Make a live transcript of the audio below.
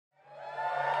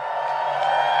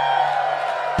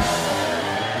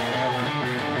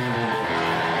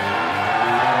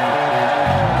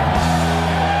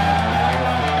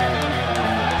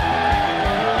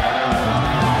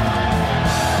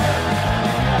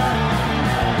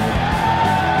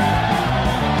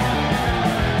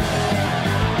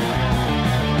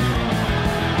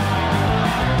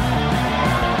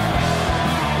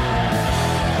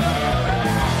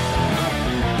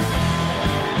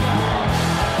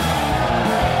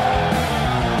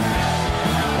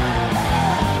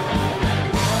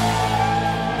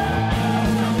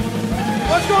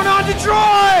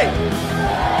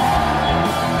Detroit!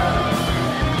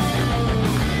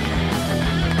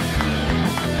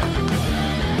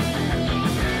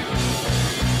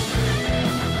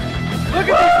 Look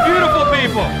at these beautiful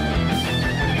people.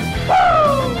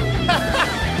 Woo!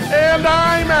 And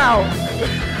I'm out.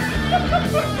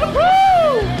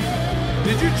 Woo!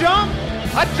 Did you jump?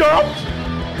 I jumped.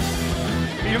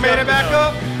 You made it back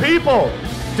up? People,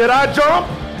 did I jump?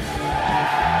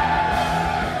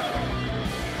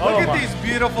 Look at these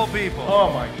beautiful people.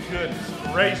 Oh my goodness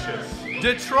gracious.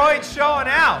 Detroit showing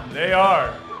out. They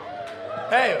are.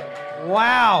 Hey,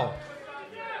 Wow.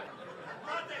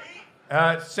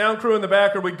 sound crew in the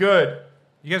back, are we good?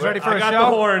 You guys ready for I a got show? the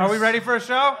horns. Are we ready for a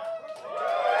show?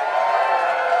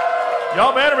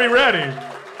 Y'all better be ready.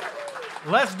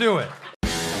 Let's do it.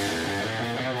 Come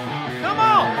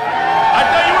on. I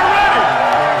thought you were ready.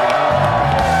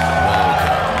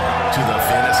 Welcome to the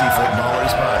Fantasy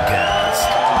Footballers Podcast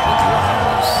with your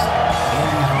hosts,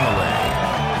 Andy Holloway,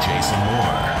 Jason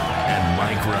Moore, and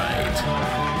Mike Wright.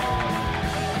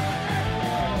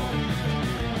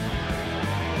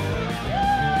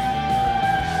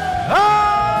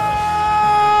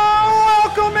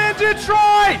 Welcome in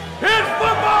Detroit. It's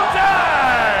football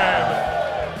time.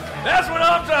 That's what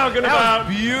I'm talking about. That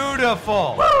was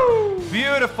beautiful. Woo!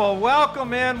 Beautiful.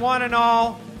 Welcome in, one and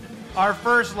all. Our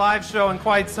first live show in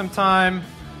quite some time.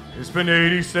 It's been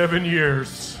 87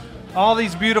 years. All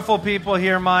these beautiful people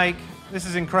here, Mike. This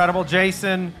is incredible.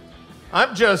 Jason,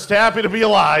 I'm just happy to be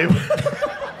alive.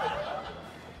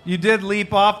 you did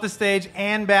leap off the stage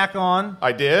and back on.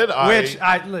 I did.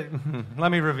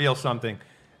 Let me reveal something.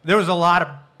 There was a lot of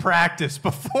practice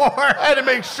before. I had to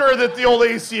make sure that the old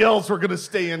ACLs were going to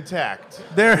stay intact.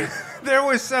 There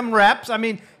was some reps. I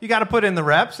mean, you got to put in the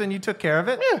reps, and you took care of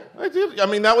it. Yeah, I did. I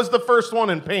mean, that was the first one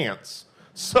in pants.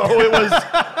 So it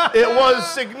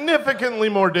was significantly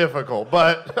more difficult,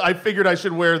 but I figured I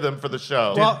should wear them for the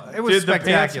show. Well, it was Did the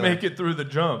pants spectacular. make it through the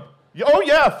jump? Oh,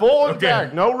 yeah, full Okay.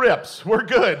 intact. No rips. We're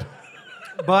good.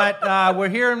 But we're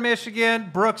here in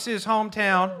Michigan, Brooks'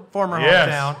 hometown, former Yes.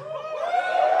 hometown.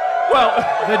 Well,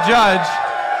 The judge.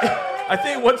 I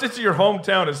think once it's your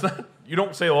hometown, it's not. You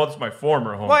don't say, "Oh, it's my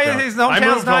former hometown." Well, his I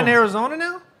hometown's moved not home. in Arizona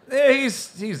now? Yeah,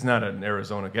 he's not an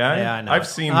Arizona guy. Yeah, I know I've it.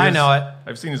 seen. I his, know it.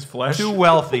 I've seen his flesh. Too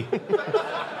wealthy.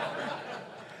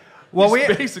 Well, He's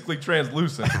we basically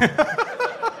translucent.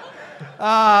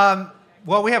 have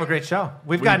a great show.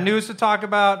 We've got news to talk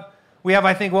about. We have,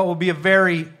 I think, what will be a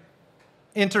very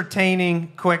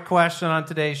entertaining, quick question on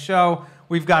today's show.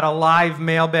 We've got a live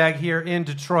mailbag here in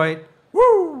Detroit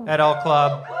at L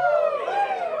Club.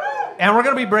 And we're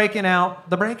going to be breaking out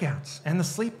the breakouts and the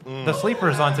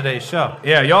sleepers on today's show.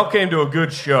 Yeah, y'all came to a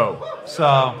good show.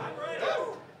 So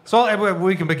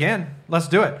we can begin. Let's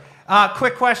do it.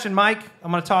 Quick question, Mike. I'm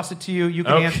going to toss it to you. You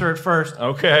can Okay. answer it first.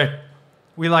 Okay.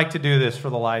 We like to do this for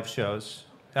the live shows.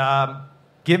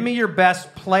 Give me your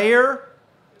best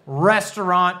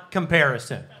player-restaurant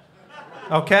comparison.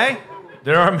 Okay?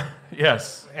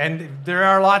 Yes. And there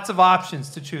are lots of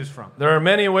options to choose from. There are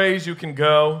many ways you can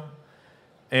go,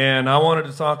 and I wanted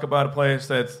to talk about a place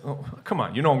that's. Oh, come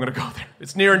on, you know I'm going to go there.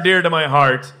 It's near and dear to my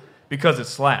heart because it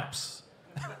slaps.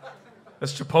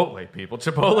 That's Chipotle, people.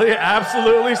 Chipotle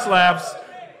absolutely slaps.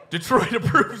 Detroit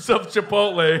approves of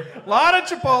Chipotle. A lot of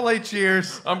Chipotle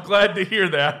cheers. I'm glad to hear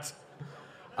that.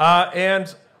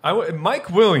 Mike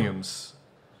Williams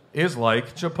is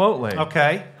like Chipotle.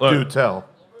 Okay. Look, Do tell.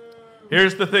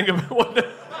 here's the thing about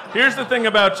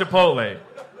Chipotle.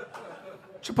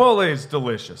 Chipotle is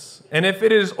delicious, and if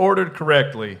it is ordered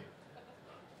correctly,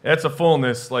 that's a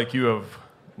fullness like you have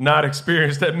not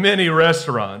experienced at many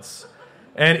restaurants.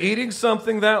 And eating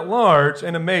something that large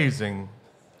and amazing,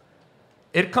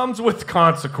 it comes with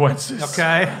consequences.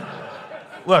 Okay.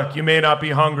 Look, you may not be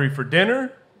hungry for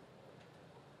dinner,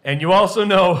 and you also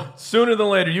know sooner than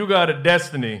later you got a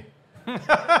destiny. You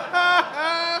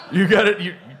got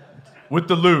it with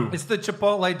the loo. It's the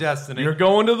Chipotle destiny. You're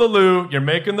going to the loo, you're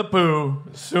making the poo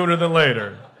sooner than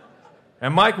later.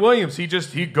 And Mike Williams,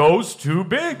 he goes too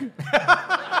big.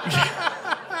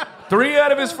 3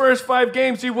 out of his first 5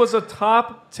 games, he was a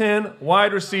top 10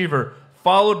 wide receiver,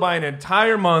 followed by an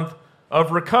entire month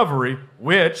of recovery,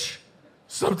 which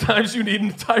sometimes you need an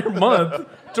entire month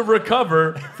to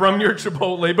recover from your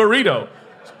Chipotle burrito.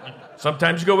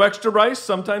 Sometimes you go extra rice,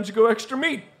 sometimes you go extra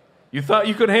meat. You thought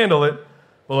you could handle it,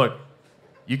 but look,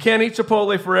 you can't eat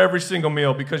Chipotle for every single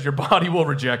meal because your body will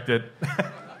reject it.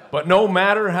 But no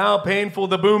matter how painful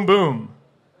the boom boom,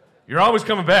 you're always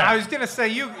coming back. I was going to say,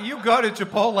 you go to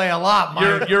Chipotle a lot,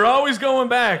 Mike. You're always going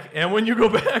back, and when you go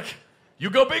back, you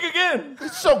go big again.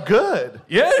 It's so good.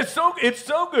 Yeah, it's so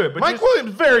good. But Mike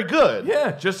Williams, very good.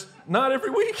 yeah, just not every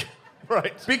week.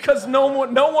 Right. Because no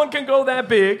one can go that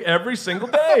big every single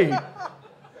day.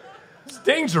 It's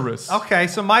dangerous. Okay,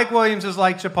 so Mike Williams is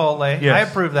like Chipotle. Yes. I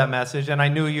approve that message, and I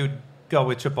knew you'd go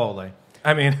with Chipotle.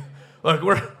 I mean, look,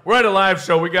 we're at a live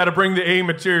show. We got to bring the A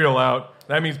material out.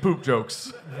 That means poop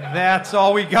jokes. That's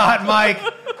all we got, Mike.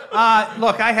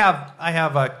 Look, I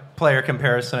have a player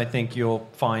comparison I think you'll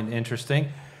find interesting.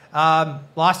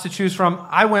 Lots to choose from.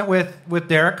 I went with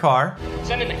Derek Carr.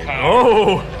 Send in the car.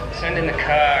 Oh. Send in the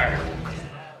car.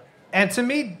 And to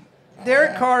me,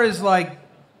 Derek Carr is like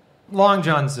Long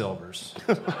John Silver's.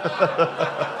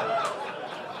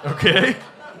 Okay.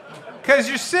 Because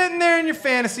you're sitting there in your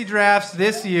fantasy drafts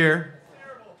this year,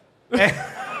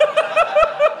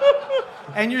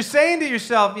 and you're saying to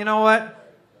yourself, you know what?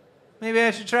 Maybe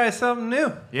I should try something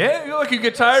new. Yeah, look, you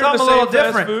get tired Something of a the little same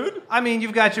different. fast food. I mean,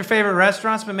 you've got your favorite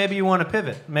restaurants, but maybe you want to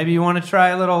pivot. Maybe you want to try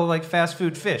a little like fast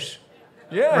food fish,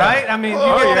 Yeah. right? I mean,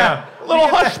 Oh, you get yeah. that. A little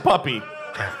hush puppy.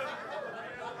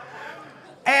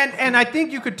 And I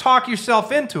think you could talk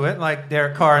yourself into it, like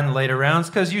Derek Carr in the later rounds,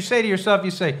 because you say to yourself,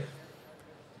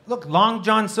 look, Long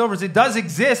John Silver's, it does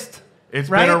exist. It's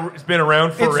right? it's been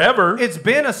around forever. It's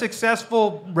been a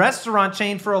successful restaurant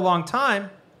chain for a long time.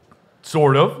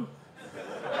 Sort of.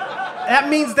 That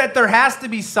means that there has to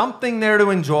be something there to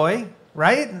enjoy,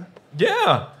 right?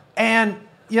 Yeah. And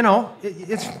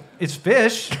it's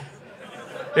fish.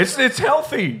 It's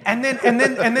healthy. And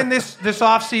then this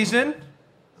off season,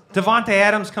 Devontae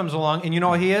Adams comes along, and you know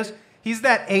what he is? He's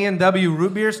that A&W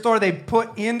root beer store they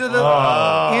put into the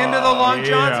Long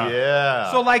Johns.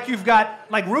 Yeah. So like you've got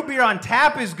like root beer on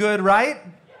tap is good, right?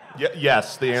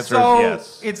 Yes, the answer So is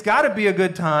yes. it's got to be a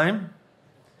good time.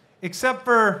 Except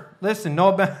for, listen, no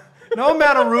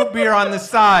amount of root beer on the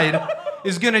side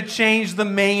is going to change the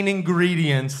main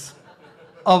ingredients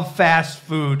of fast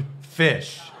food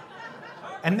fish.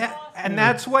 And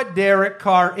that's what Derek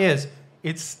Carr is.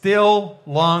 It's still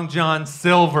Long John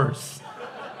Silver's.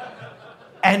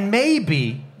 And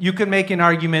maybe you could make an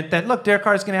argument that, look, Derek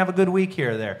Carr's going to have a good week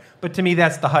here or there. But to me,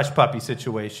 that's the hush puppy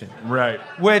situation. Right.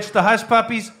 Which the hush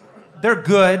puppies, they're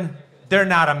good. They're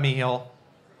not a meal.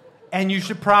 And you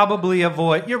should probably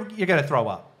avoid, you're going to throw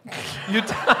up. You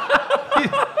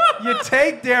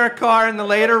take Derek Carr in the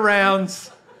later rounds.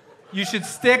 You should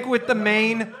stick with the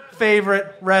main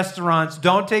favorite restaurants.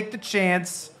 Don't take the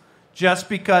chance just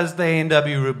because the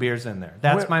A&W root beer's in there.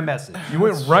 That's my message. You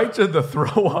went right to the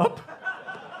throw up?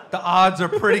 The odds are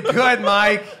pretty good,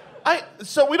 Mike.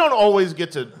 So we don't always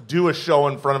get to do a show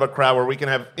in front of a crowd where we can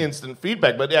have instant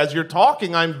feedback, but as you're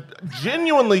talking, I'm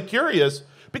genuinely curious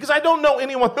because I don't know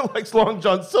anyone who likes Long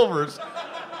John Silver's.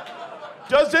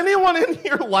 Does anyone in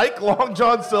here like Long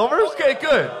John Silver's? Okay,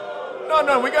 good.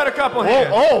 No, we got a couple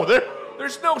hands. There.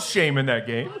 There's no shame in that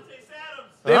game.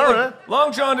 All right.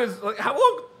 Long John is like, how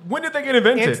long? When did they get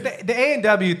invented? It's the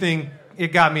A&W thing.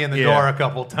 It got me in the door a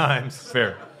couple times.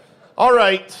 Fair. All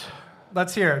right.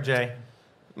 Let's hear it, Jay.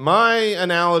 My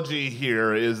analogy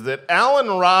here is that Allen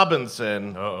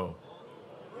Robinson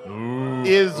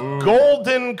is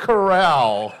Golden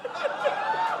Corral.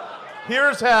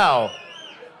 Here's how.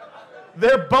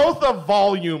 They're both a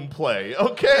volume play,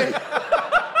 okay?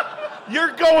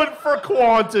 You're going for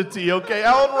quantity, okay?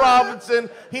 Allen Robinson,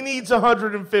 he needs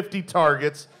 150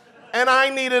 targets, and I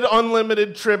needed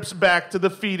unlimited trips back to the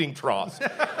feeding troughs.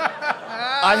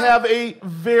 I have a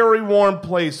very warm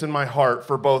place in my heart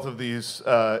for both of these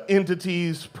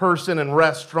entities, person and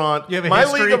restaurant. Do you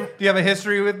have a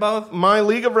history with both? My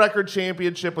League of Record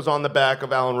championship was on the back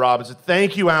of Allen Robinson.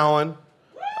 Thank you, Allen.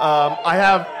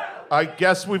 I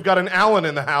guess we've got an Allen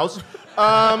in the house.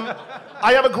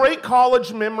 I have a great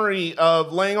college memory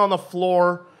of laying on the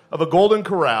floor of a Golden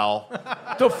Corral.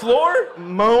 The floor?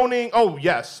 Moaning. Oh,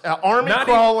 yes. Army Not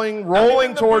crawling, even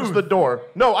rolling the towards booth. the door.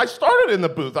 No, I started in the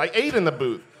booth. I ate in the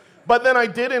booth. But then I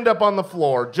did end up on the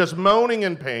floor, just moaning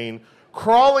in pain,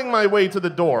 crawling my way to the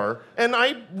door. And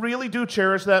I really do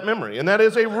cherish that memory. And that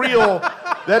is a real,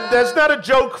 that's not a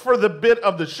joke for the bit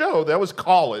of the show. That was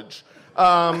college.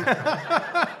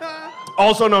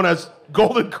 Also known as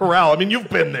Golden Corral. I mean, you've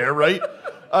been there, right?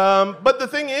 But the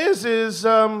thing is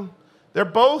they're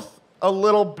both a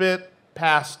little bit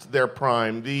past their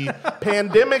prime. The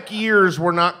pandemic years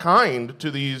were not kind to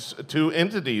these two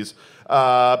entities.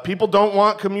 People don't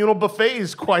want communal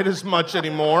buffets quite as much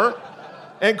anymore.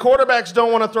 And quarterbacks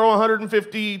don't want to throw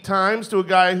 150 times to a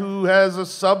guy who has a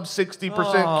sub 60%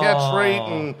 catch rate.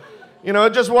 And,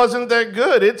 it just wasn't that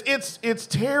good. It's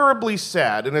terribly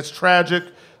sad, and it's tragic.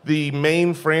 The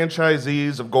main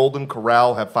franchisees of Golden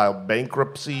Corral have filed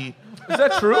bankruptcy. Is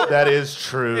that true? That is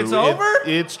true. It's over?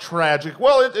 It's tragic.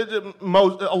 Well,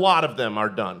 a lot of them are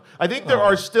done. I think there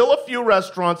are still a few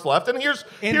restaurants left, and here's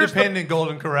Independent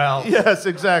Golden Corral. Yes,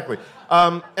 exactly.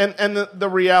 And the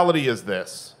reality is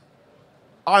this.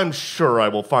 I'm sure I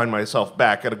will find myself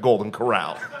back at a Golden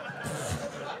Corral.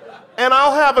 And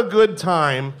I'll have a good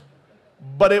time,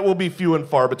 but it will be few and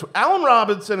far between. Allen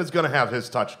Robinson is going to have his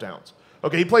touchdowns.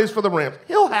 Okay, he plays for the Rams.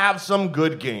 He'll have some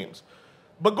good games.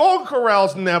 But Golden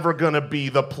Corral's never going to be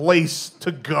the place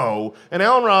to go, and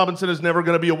Allen Robinson is never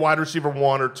going to be a wide receiver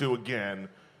 1 or 2 again.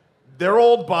 They're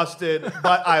old busted,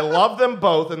 but I love them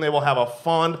both, and they will have a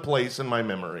fond place in my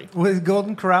memory.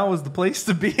 Golden Corral was the place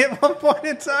to be at one point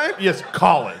in time? Yes,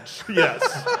 college. Yes.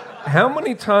 How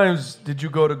many times did you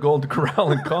go to Golden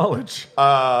Corral in college?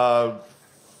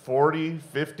 40,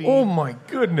 50. Oh, my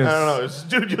goodness. I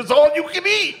don't know. Dude, it's all you can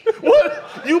eat.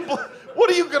 What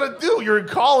are you going to do? You're in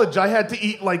college. I had to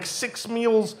eat like 6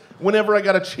 meals whenever I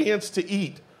got a chance to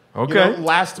eat. Okay.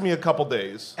 Last me a couple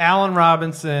days. Allen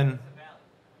Robinson,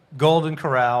 Golden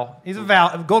Corral.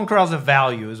 Golden Corral's a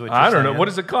value, is what you're saying. I don't know. What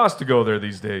does it cost to go there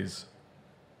these days?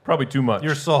 Probably too much.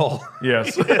 Your soul.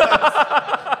 Yes.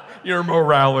 Your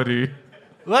morality.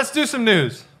 Let's do some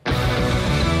news.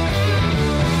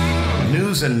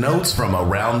 News and notes from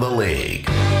around the league.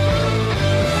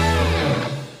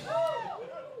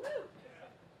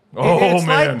 It's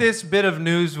like this bit of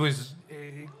news was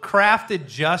crafted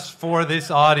just for this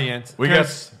audience. We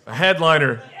got a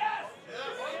headliner.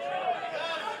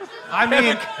 I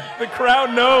mean, the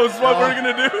crowd knows what we're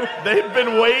going to do. They've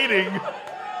been waiting.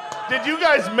 Did you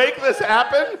guys make this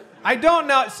happen? I don't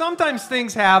know. Sometimes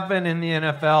things happen in the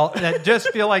NFL that just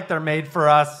feel like they're made for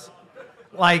us.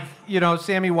 Like,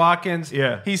 Sammy Watkins.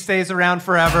 Yeah. He stays around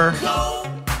forever. Got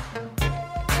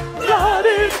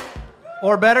it.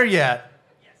 Or better yet,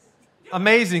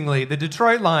 amazingly, the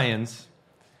Detroit Lions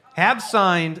have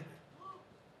signed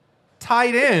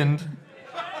tight end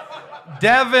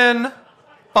Devin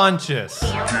Funchess.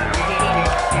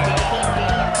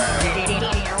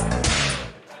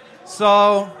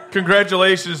 So,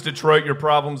 congratulations, Detroit. Your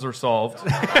problems are solved.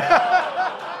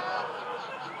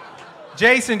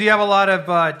 Jason, do you have a lot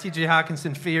of T.J.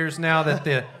 Hawkinson fears now that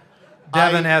the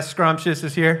Devin S. Scrumptious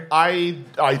is here? I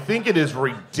think it is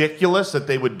ridiculous that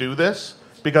they would do this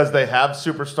because they have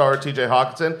superstar T.J.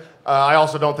 Hawkinson. I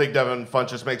also don't think Devin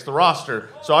Funchess makes the roster,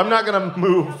 so I'm not going to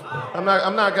move. I'm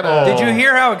not going to. Did you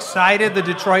hear how excited the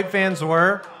Detroit fans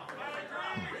were?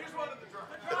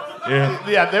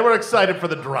 Yeah, they were excited for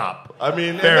the drop. I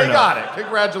mean, Fair enough. Got it.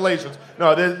 Congratulations.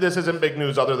 No, this isn't big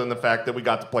news other than the fact that we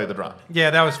got to play the drop.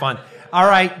 Yeah, that was fun. All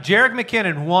right, Jerick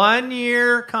McKinnon,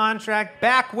 1-year contract,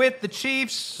 back with the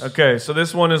Chiefs. Okay, so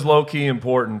this one is low-key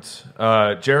important.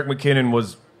 Jerick McKinnon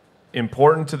was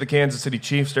important to the Kansas City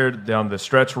Chiefs there down the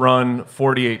stretch run,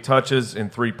 48 touches in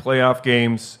 3 playoff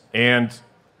games, and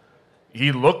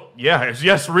he looked,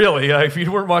 really. If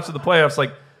you weren't watching the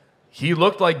playoffs, he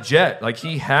looked like Jet. Like,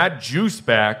 he had juice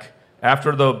back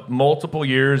after the multiple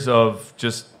years of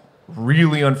just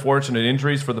really unfortunate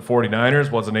injuries for the 49ers,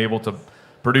 wasn't able to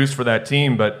produce for that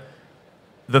team. But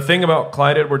the thing about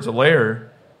Clyde Edwards-Helaire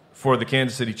for the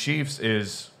Kansas City Chiefs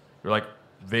is you're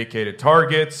vacated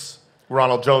targets.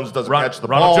 Ronald Jones doesn't catch the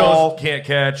Ronald ball. Jones can't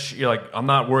catch. You're like, I'm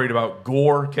not worried about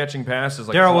Gore catching passes.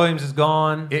 Darrell Williams is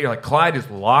gone. You're like, Clyde is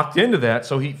locked into that,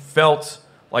 so he felt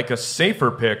like a safer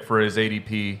pick for his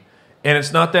ADP. And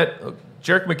it's not that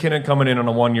Jerick McKinnon coming in on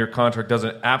a 1-year contract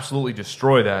doesn't absolutely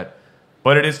destroy that.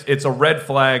 But it's a red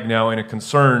flag now and a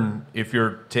concern if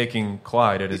you're taking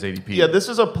Clyde at his ADP. Yeah, this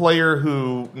is a player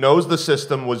who knows the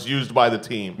system, was used by the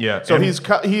team. Yeah, so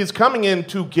he's coming in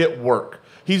to get work.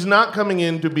 He's not coming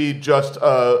in to be just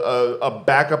a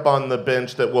backup on the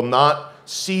bench that will not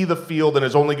see the field and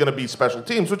is only going to be special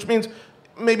teams, which means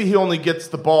maybe he only gets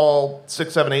the ball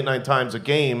 6, 7, 8, 9 times a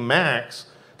game max.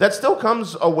 That still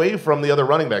comes away from the other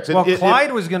running backs.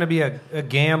 Clyde was going to be a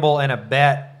gamble and a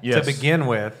bet to begin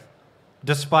with,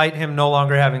 despite him no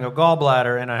longer having a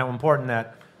gallbladder and how important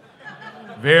that.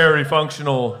 Very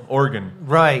functional organ.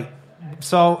 Right.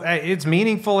 So it's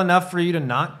meaningful enough for you to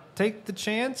not take the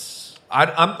chance?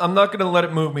 I'm not going to let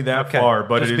it move me that far,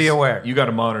 but just be aware. You got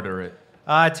to monitor it.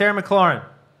 Terry McLaurin.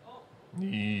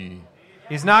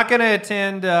 He's not going to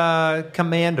attend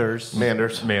Commanders.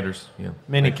 Manders. Yeah.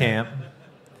 Minicamp.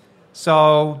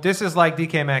 So this is like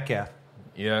DK Metcalf.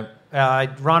 Yeah.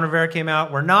 Ron Rivera came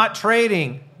out. We're not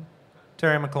trading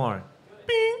Terry McLaurin.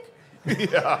 Bing.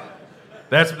 Yeah.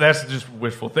 That's just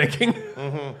wishful thinking.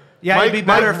 Mm-hmm. Yeah, it'd be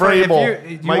better for if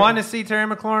you want to see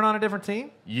Terry McLaurin on a different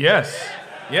team? Yes,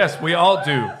 we all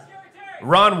do.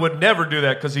 Ron would never do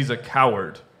that because he's a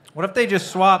coward. What if they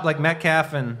just swap like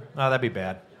Metcalf and... Oh, that'd be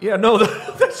bad. Yeah, no,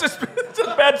 that's just it's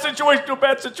a bad situation to a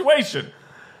bad situation.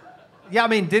 Yeah, I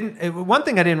mean, one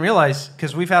thing I didn't realize,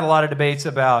 because we've had a lot of debates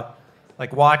about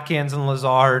like Watkins and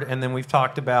Lazard, and then we've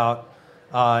talked about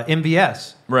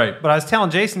MVS. Right. But I was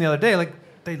telling Jason the other day, like,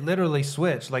 they literally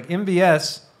switched. Like,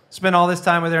 MVS spent all this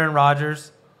time with Aaron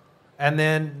Rodgers, and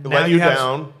then Let you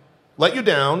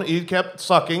down. He kept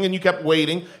sucking, and you kept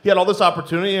waiting. He had all this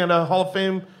opportunity and a Hall of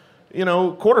Fame,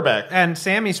 quarterback. And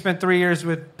Sammy spent 3 years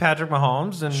with Patrick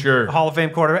Mahomes and Sure. Hall of Fame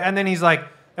quarterback. And then he's like,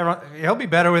 he'll be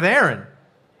better with Aaron.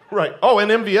 Right. Oh, and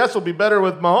MVS will be better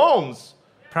with Mahomes.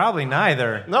 Probably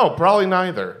neither. No, probably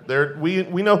neither.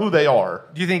 We know who they are.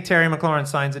 Do you think Terry McLaurin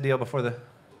signs a deal before the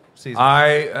season?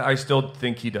 I still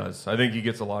think he does. I think he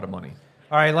gets a lot of money.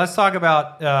 All right, let's talk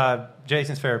about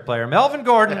Jason's favorite player, Melvin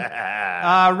Gordon.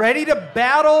 Ready to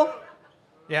battle?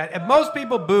 Yeah, most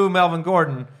people boo Melvin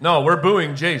Gordon. No, we're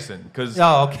booing Jason because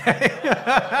okay.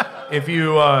 if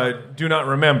you do not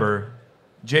remember,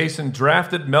 Jason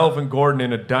drafted Melvin Gordon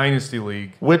in a dynasty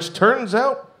league. Which turns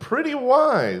out pretty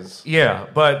wise. Yeah,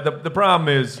 but the problem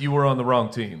is you were on the wrong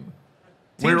team.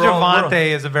 Team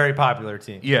Javante is a very popular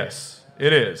team. Yes,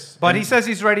 it is. But he says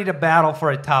he's ready to battle for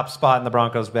a top spot in the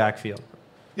Broncos' backfield.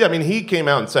 Yeah, I mean, he came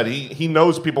out and said he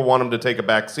knows people want him to take a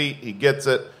back seat. He gets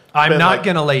it. I'm not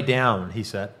going to lay down, he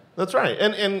said. That's right.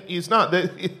 And he's not.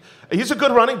 He's a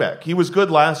good running back. He was good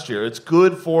last year. It's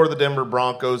good for the Denver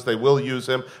Broncos. They will use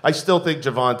him. I still think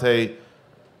Javante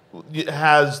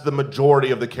has the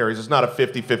majority of the carries. It's not a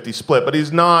 50-50 split, but he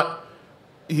is not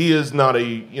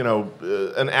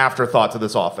an afterthought to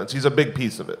this offense. He's a big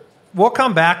piece of it. We'll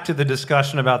come back to the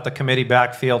discussion about the committee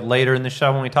backfield later in the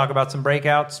show when we talk about some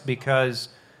breakouts, because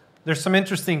there's some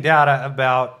interesting data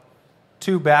about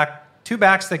two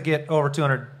backs that get over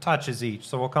 200 touches each.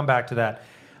 So we'll come back to that.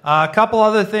 A couple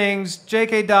other things.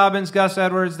 J.K. Dobbins, Gus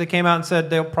Edwards, they came out and said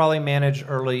they'll probably manage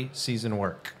early season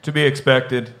work. To be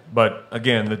expected, but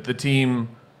again, the team,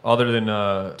 other than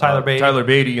Tyler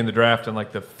Beatty in the draft in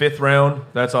like the 5th round,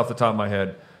 that's off the top of my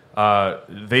head,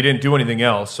 they didn't do anything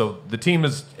else. So the team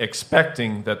is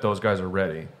expecting that those guys are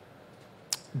ready.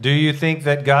 Do you think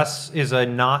that Gus is a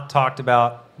not talked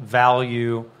about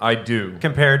value? I do.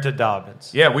 Compared to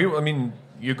Dobbins. Yeah,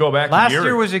 you go back. Last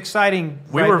year was exciting.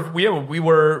 We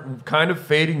were kind of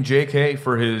fading J.K.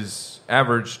 for his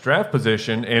average draft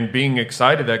position and being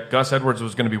excited that Gus Edwards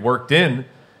was going to be worked in,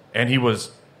 and he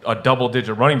was a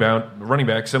double-digit running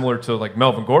back, similar to like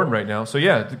Melvin Gordon right now. So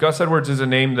yeah, Gus Edwards is a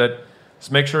name that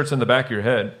just make sure it's in the back of your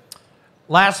head.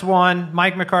 Last one,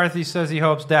 Mike McCarthy says he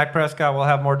hopes Dak Prescott will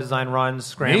have more design runs,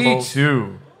 scrambles. Me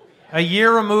too. A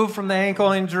year removed from the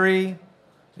ankle injury.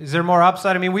 Is there more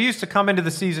upside? I mean, we used to come into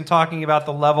the season talking about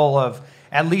the level of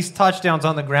at least touchdowns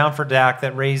on the ground for Dak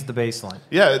that raised the baseline.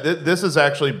 Yeah, this is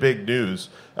actually big news.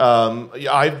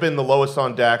 I've been the lowest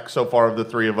on Dak so far of the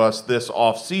three of us this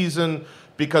offseason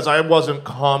because I wasn't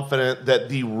confident that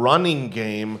the running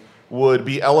game would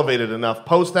be elevated enough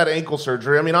post that ankle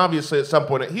surgery. I mean, obviously at some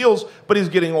point it heals, but he's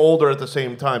getting older at the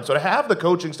same time. So to have the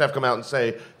coaching staff come out and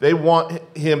say they want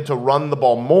him to run the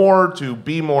ball more, to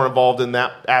be more involved in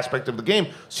that aspect of the game,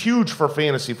 it's huge for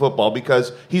fantasy football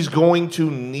because he's going to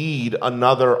need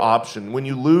another option. When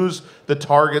you lose the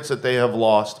targets that they have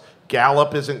lost,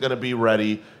 Gallup isn't going to be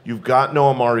ready. You've got no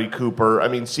Amari Cooper. I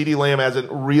mean, CeeDee Lamb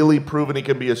hasn't really proven he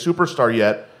can be a superstar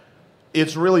yet.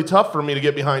 It's really tough for me to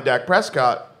get behind Dak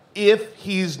Prescott if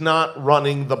he's not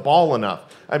running the ball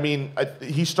enough. I mean,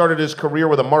 he started his career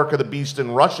with a mark of the beast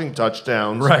in rushing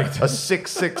touchdowns, right? A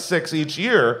 6.66 each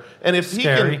year, and if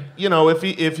Scary. he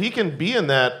can, if he can be in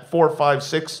that 4, 5,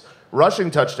 6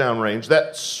 rushing touchdown range,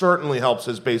 that certainly helps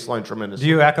his baseline tremendously. Do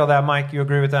you echo that, Mike? You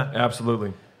agree with that?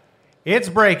 Absolutely. It's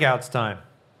breakouts time.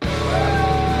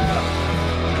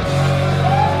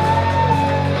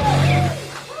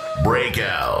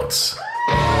 Breakouts.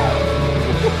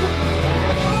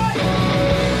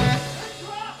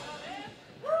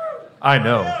 I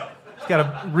know. He's got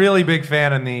a really big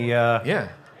fan in the... Yeah,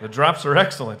 the drops are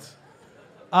excellent.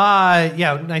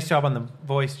 Yeah, nice job on the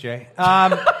voice, Jay.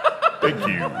 Thank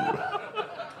you.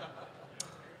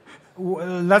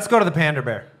 Let's go to the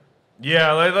Panderbear.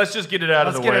 Yeah, let's just get it out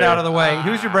of the way. Let's get it out of the way.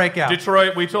 Who's your breakout?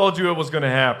 Detroit, we told you it was going to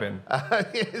happen.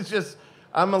 It's just,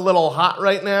 I'm a little hot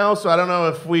right now, so I don't know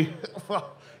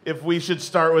if we should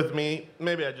start with me.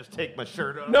 Maybe I just take my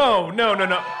shirt off. No.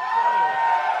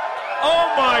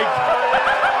 Oh, my God.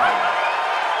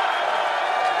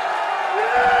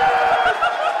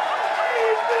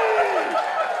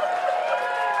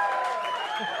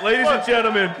 Ladies and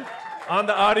gentlemen, on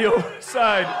the audio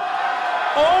side,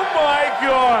 oh, my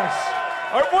gosh.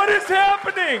 What is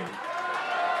happening?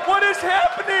 What is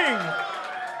happening?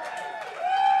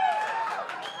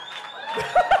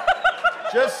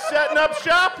 Just setting up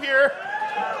shop here.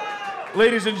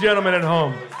 Ladies and gentlemen at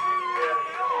home,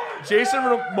 Jason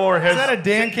Moore has... Is that a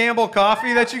Dan Campbell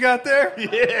coffee that you got there?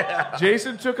 Yeah.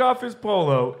 Jason took off his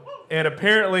polo and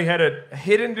apparently had a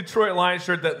hidden Detroit Lions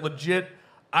shirt that legit,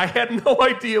 I had no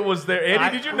idea was there.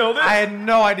 Andy, did you know this? I had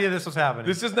no idea this was happening.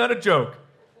 This is not a joke.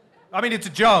 I mean, it's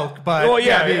a joke, but... Oh,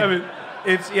 yeah. I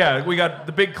mean, we got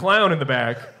the big clown in the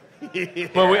back. Yeah.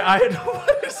 But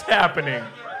what is happening?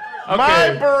 Okay.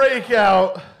 My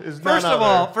breakout is none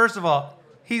other. First of all,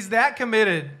 he's that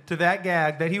committed to that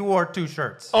gag that he wore 2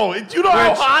 shirts. Oh, do you know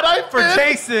how hot I've For been?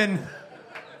 Jason,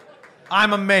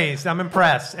 I'm amazed. I'm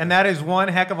impressed. And that is one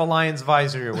heck of a Lions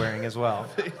visor you're wearing as well.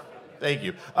 Thank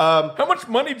you. How much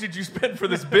money did you spend for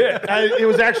this bit? It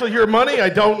was actually your money? I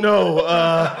don't know.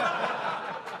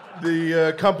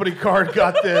 The company card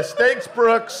got this. Thanks,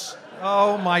 Brooks.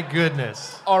 Oh, my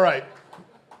goodness. All right.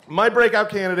 My breakout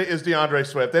candidate is DeAndre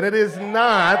Swift, and it is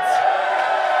not...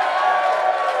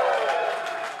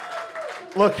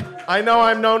 Look, I know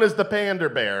I'm known as the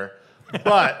Panderbear,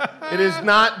 but it is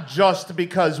not just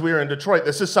because we're in Detroit.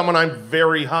 This is someone I'm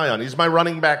very high on. He's my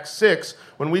running back 6.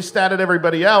 When we statted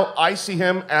everybody out, I see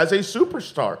him as a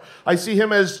superstar. I see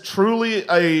him as truly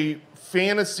a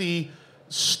fantasy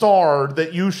star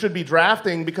that you should be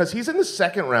drafting because he's in the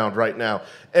 2nd round right now.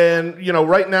 And,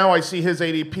 right now I see his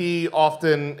ADP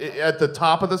often at the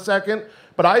top of the 2nd,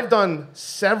 but I've done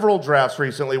several drafts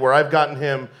recently where I've gotten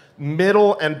him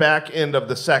middle and back end of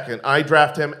the 2nd. I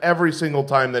draft him every single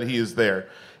time that he is there.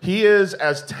 He is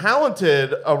as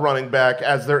talented a running back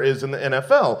as there is in the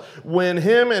NFL. When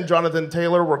him and Jonathan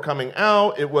Taylor were coming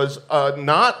out, it was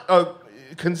not a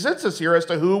consensus here as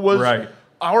to who was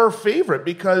our favorite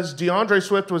because DeAndre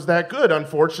Swift was that good.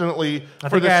 Unfortunately, I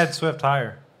think I had Swift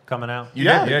higher coming out. You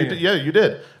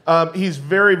did. He's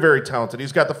very, very talented.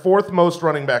 He's got the 4th most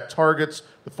running back targets,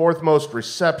 the 4th most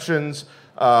receptions,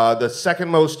 the 2nd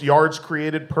most yards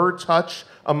created per touch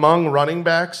among running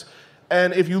backs.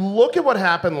 And if you look at what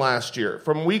happened last year,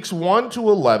 from weeks 1 to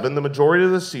 11, the majority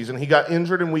of the season, he got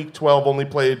injured in week 12, only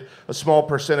played a small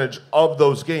percentage of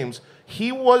those games.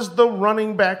 He was the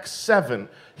running back 7.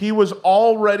 He was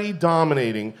already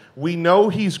dominating. We know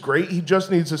he's great. He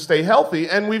just needs to stay healthy.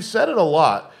 And we've said it a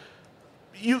lot.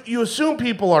 You assume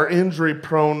people are injury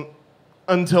prone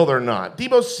until they're not.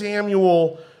 Deebo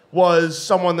Samuel was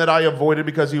someone that I avoided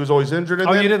because he was always injured. And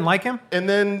you didn't like him? And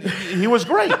then he was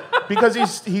great because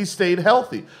he stayed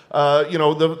healthy.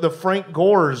 The Frank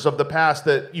Gores of the past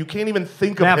that you can't even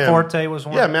think of him. Matt Forte was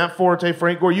one. Yeah, Matt Forte,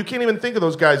 Frank Gore. You can't even think of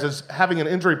those guys as having an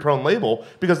injury-prone label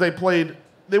because they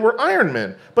were Iron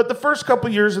Men. But the first couple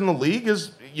years in the league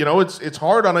is, it's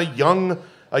hard on a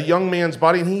young man's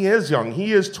body, and he is young.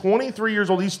 He is 23 years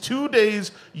old. He's 2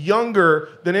 days younger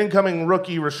than incoming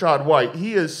rookie Rachaad White.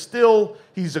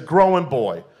 He's a growing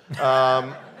boy.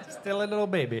 Still a little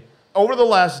baby. Over the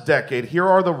last decade, here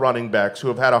are the running backs who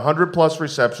have had 100-plus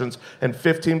receptions and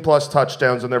 15-plus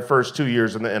touchdowns in their first 2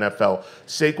 years in the NFL.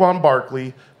 Saquon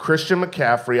Barkley, Christian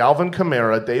McCaffrey, Alvin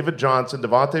Kamara, David Johnson,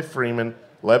 Devontae Freeman,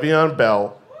 Le'Veon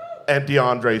Bell, and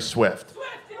DeAndre Swift.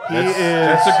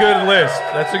 That's a good list.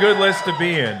 That's a good list to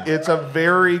be in. It's a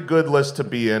very good list to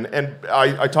be in. And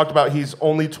I talked about he's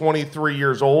only 23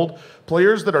 years old.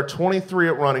 Players that are 23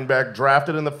 at running back,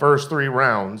 drafted in the first 3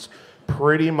 rounds,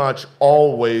 pretty much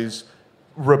always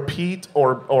repeat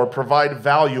or provide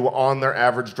value on their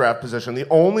average draft position. The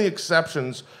only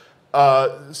exceptions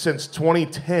since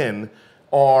 2010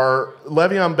 are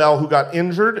Le'Veon Bell, who got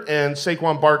injured, and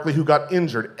Saquon Barkley, who got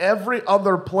injured. Every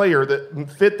other player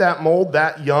that fit that mold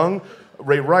that young,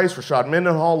 Ray Rice, Rashad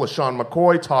Mendenhall, LaShawn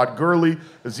McCoy, Todd Gurley,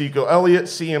 Ezekiel Elliott,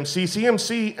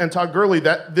 CMC, and Todd Gurley,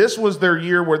 this was their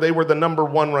year where they were the number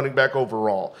 1 running back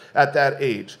overall at that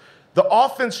age. The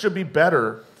offense should be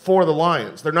better for the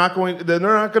Lions. They're not going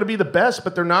to be the best,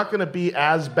 but they're not going to be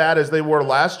as bad as they were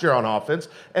last year on offense.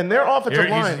 And their offensive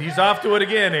line... He's off to it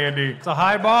again, Andy. It's a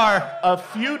high bar. A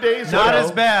few days ago... Not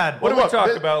as bad. What do we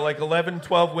talk about, like 11,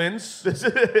 12 wins?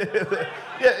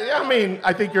 I mean,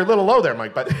 I think you're a little low there,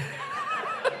 Mike, but...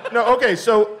 No, okay,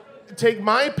 so take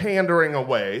my pandering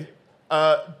away.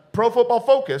 Pro Football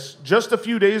Focus just a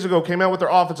few days ago came out with their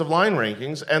offensive line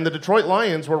rankings, and the Detroit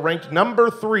Lions were ranked number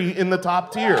 3 in the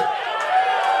top tier.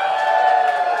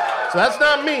 So that's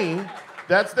not me.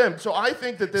 That's them. So I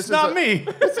think that this is not me.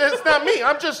 It's not me.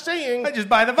 I'm just saying. I just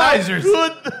buy the visors.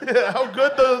 How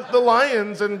good the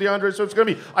Lions and DeAndre Swift's going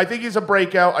to be. I think he's a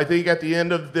breakout. I think at the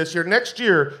end of this year, next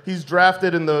year, he's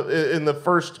drafted in the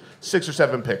first 6 or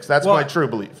 7 picks. That's my true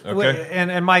belief. Okay.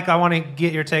 And Mike, I want to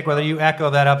get your take whether you echo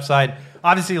that upside.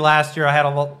 Obviously, last year I had a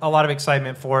lot of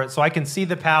excitement for it, so I can see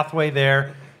the pathway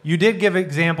there. You did give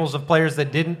examples of players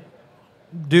that didn't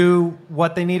do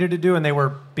what they needed to do,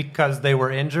 and because they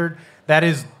were injured. That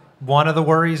is one of the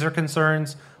worries or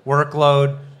concerns.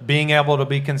 Workload, being able to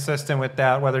be consistent with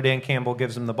that, whether Dan Campbell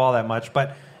gives them the ball that much.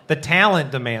 But the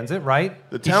talent demands it, right?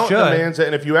 The talent demands it,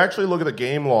 and if you actually look at the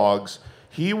game logs,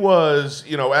 he was,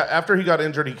 after he got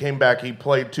injured, he came back, he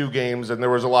played 2 games, and there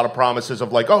was a lot of promises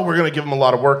of like, oh, we're going to give him a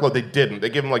lot of workload. They didn't. They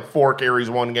gave him like 4 carries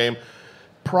one game.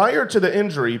 Prior to the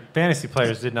injury, fantasy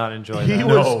players did not enjoy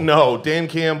that. Dan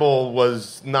Campbell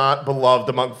was not beloved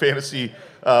among fantasy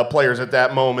players at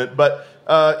that moment, but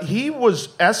he was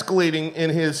escalating in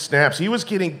his snaps. He was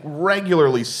getting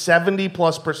regularly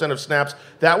 70+% of snaps.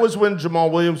 That was when Jamal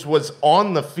Williams was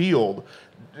on the field.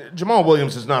 Jamal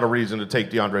Williams is not a reason to take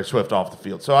DeAndre Swift off the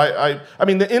field. So, I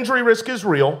mean, the injury risk is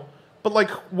real, but, like,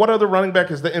 what other running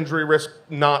back is the injury risk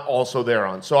not also there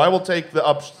on? So I will take the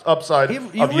upside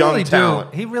of young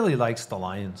talent. He really likes the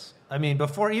Lions. I mean,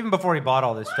 even before he bought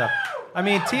all this stuff. I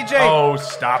mean, TJ. Oh,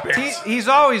 stop it. He's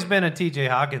always been a TJ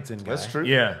Hawkinson guy. That's true.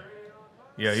 Yeah.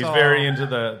 Yeah, he's very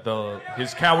into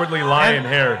his cowardly lion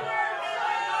hair.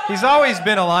 He's always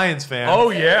been a Lions fan. Oh,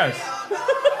 yes.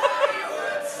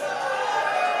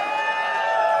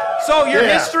 So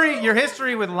your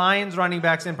history with Lions running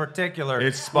backs in particular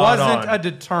wasn't a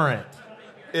deterrent.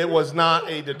 It was not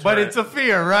a deterrent. But it's a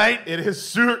fear, right? It is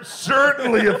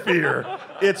certainly a fear.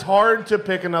 It's hard to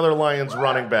pick another Lions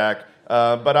running back,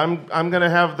 but I'm going to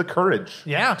have the courage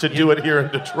to do it here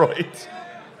in Detroit.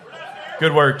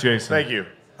 Good work, Jason. Thank you.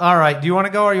 All right. Do you want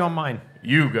to go or are you on mine?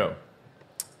 You go.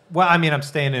 Well, I mean, I'm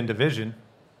staying in division.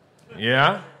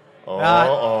 Yeah?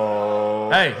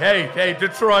 Uh-oh. Hey,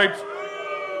 Detroit.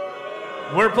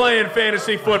 We're playing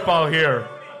fantasy football here.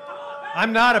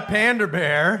 I'm not a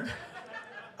Panderbear.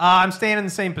 I'm staying in the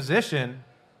same position.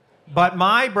 But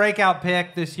my breakout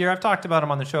pick this year, I've talked about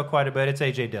him on the show quite a bit, it's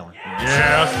A.J. Dillon.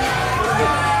 Yes.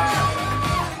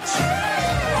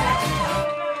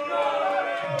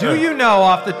 Do you know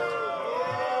off the...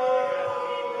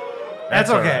 That's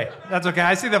okay. Right. That's okay.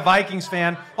 I see the Vikings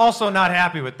fan also not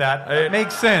happy with that. It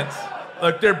makes sense.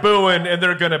 Look, they're booing, and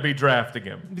they're going to be drafting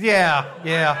him.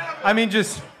 Yeah. I mean,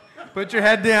 just put your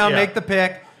head down, make the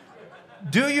pick.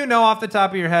 Do you know off the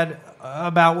top of your head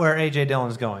about where A.J.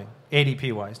 Dillon's going,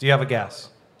 ADP-wise? Do you have a guess?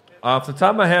 Off the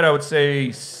top of my head, I would say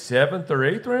 7th or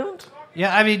 8th round.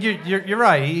 Yeah, I mean, you're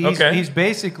right. He's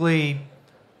basically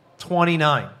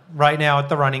 29 right now at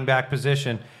the running back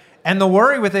position. And the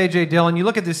worry with A.J. Dillon, you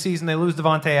look at this season, they lose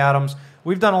Devontae Adams.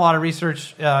 We've done a lot of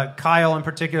research, Kyle in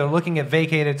particular, looking at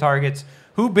vacated targets.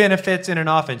 Who benefits in an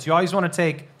offense? You always want to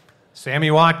take Sammy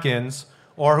Watkins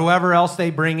or whoever else they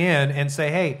bring in and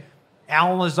say, hey,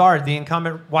 Alan Lazard, the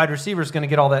incumbent wide receiver, is going to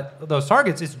get all those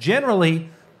targets. It's generally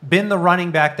been the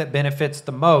running back that benefits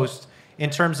the most in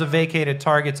terms of vacated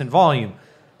targets and volume.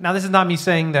 Now, this is not me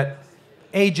saying that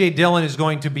A.J. Dillon is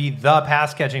going to be the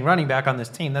pass-catching running back on this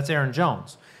team. That's Aaron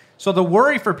Jones. So the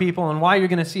worry for people and why you're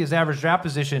going to see his average draft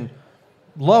position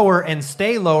lower and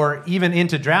stay lower even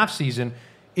into draft season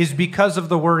is because of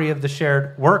the worry of the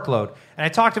shared workload. And I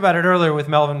talked about it earlier with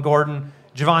Melvin Gordon,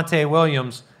 Javonte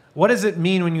Williams. What does it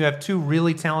mean when you have 2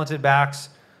 really talented backs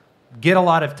get a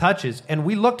lot of touches? And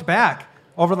we looked back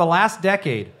over the last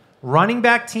decade, running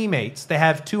back teammates that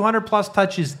have 200-plus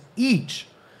touches each,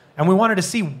 and we wanted to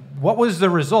see what was the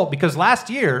result. Because last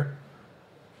year,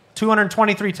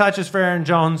 223 touches for Aaron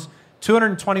Jones,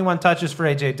 221 touches for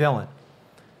A.J. Dillon.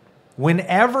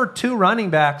 Whenever 2 running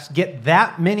backs get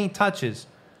that many touches,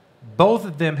 both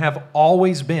of them have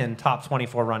always been top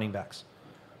 24 running backs.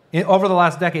 Over the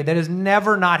last decade, that has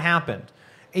never not happened.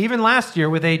 Even last year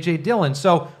with A.J. Dillon.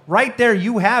 So right there,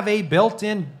 you have a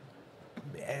built-in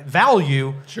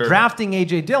value drafting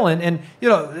A.J. Dillon. And,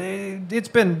 it's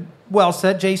been well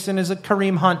said, Jason is a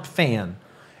Kareem Hunt fan.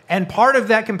 And part of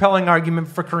that compelling argument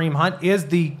for Kareem Hunt is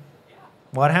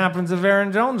what happens if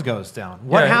Aaron Jones goes down?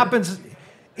 What happens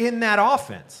in that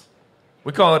offense?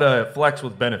 We call it a flex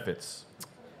with benefits.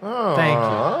 Oh, thank you.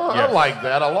 I like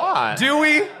that a lot. Do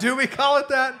we? Do we call it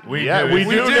that? We do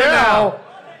now.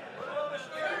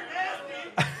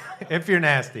 If you're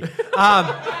nasty.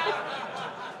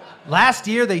 Last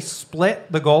year, they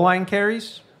split the goal line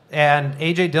carries, and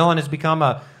A.J. Dillon has become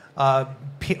a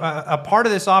part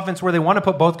of this offense where they want to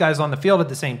put both guys on the field at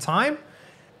the same time.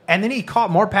 And then he caught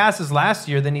more passes last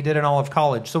year than he did in all of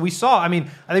college. So we saw, I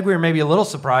think we were maybe a little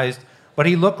surprised, but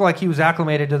he looked like he was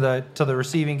acclimated to the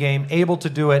receiving game, able to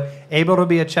do it, able to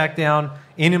be a check down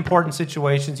in important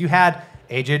situations. You had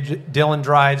A.J. Dillon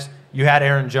drives, you had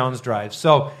Aaron Jones drives.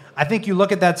 So I think you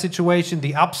look at that situation,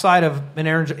 the upside of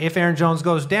if Aaron Jones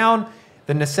goes down,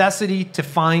 the necessity to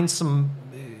find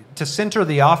to center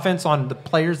the offense on the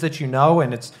players that you know,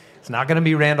 and it's It's not going to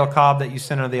be Randall Cobb that you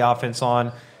center the offense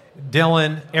on.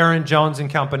 Dillon, Aaron Jones and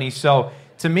company. So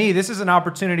to me, this is an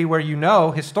opportunity where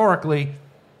historically,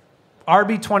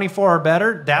 RB24 or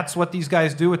better, that's what these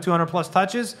guys do with 200-plus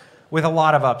touches with a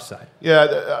lot of upside. Yeah,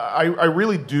 I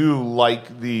really do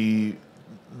like the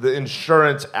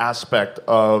insurance aspect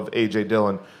of A.J.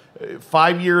 Dillon.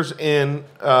 5 years in,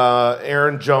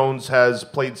 Aaron Jones has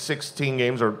played 16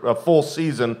 games or a full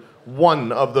season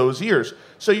one of those years.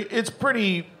 So it's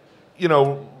pretty,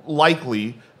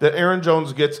 likely that Aaron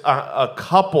Jones gets a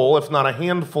couple, if not a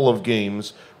handful of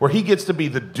games where he gets to be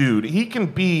the dude. He can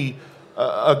be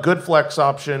a good flex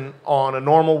option on a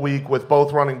normal week with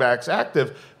both running backs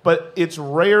active, but it's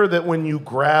rare that when you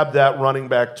grab that running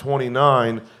back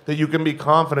 29 that you can be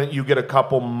confident you get a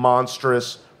couple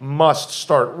monstrous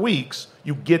must-start weeks.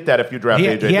 You get that if you draft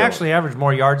A.J. Dillon. He actually averaged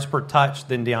more yards per touch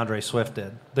than DeAndre Swift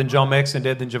did, than Joe Mixon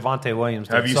did, than Javonte Williams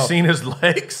did. Have you seen his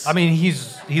legs? I mean,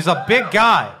 he's a big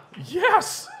guy.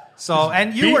 Yes. So,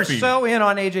 and you were so in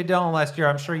on A.J. Dillon last year.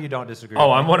 I'm sure you don't disagree.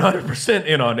 Oh, I'm 100%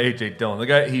 in on A.J. Dillon. The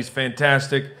guy, he's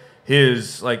fantastic.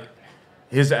 His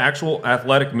actual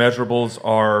athletic measurables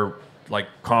are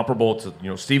comparable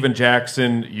to Steven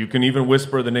Jackson. You can even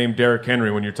whisper the name Derrick Henry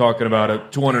when you're talking about a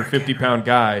 250-pound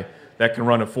guy that can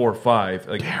run a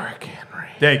 4.5. Derrick Henry.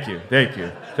 Thank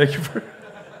you for.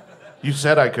 You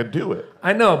said I could do it.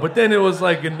 I know, but then it was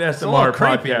like an SMR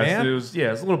creepy, podcast. man. It's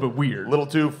a little bit weird. A little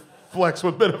too flex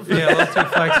with benefits. Yeah, let's do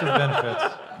flex with benefits.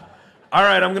 All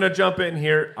right, I'm going to jump in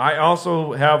here. I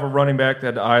also have a running back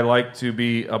that I like to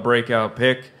be a breakout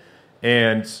pick,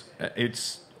 and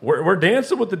we're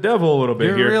dancing with the devil a little bit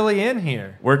here. You're really in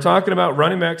here. We're talking about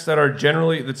running backs that are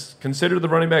that's considered the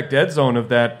running back dead zone of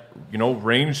that,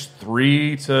 range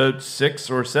 3 to 6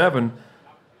 or 7.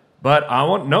 But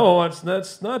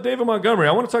that's not David Montgomery.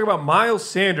 I want to talk about Miles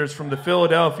Sanders from the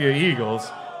Philadelphia Eagles.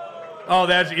 Oh,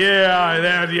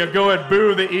 go ahead,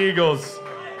 boo the Eagles.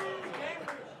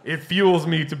 It fuels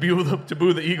me to boo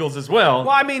the Eagles as well.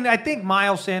 Well, I mean, I think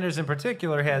Miles Sanders in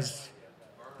particular has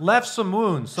left some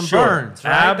wounds, some burns,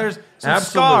 right? There's some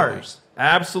scars.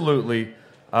 Absolutely.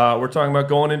 We're talking about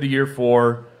going into year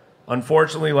 4.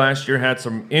 Unfortunately, last year had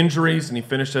some injuries, and he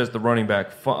finished as the running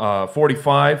back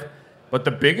 45. But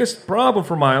the biggest problem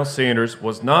for Miles Sanders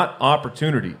was not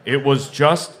opportunity. It was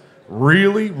just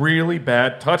really, really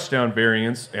bad touchdown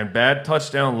variance and bad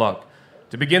touchdown luck.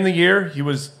 To begin the year, he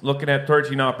was looking at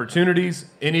 13 opportunities.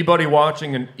 Anybody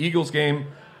watching an Eagles game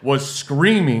was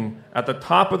screaming at the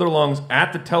top of their lungs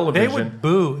at the television. They would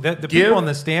boo. The people in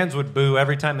the stands would boo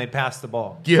every time they passed the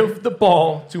ball. Give the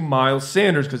ball to Miles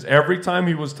Sanders, because every time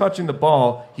he was touching the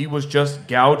ball, he was just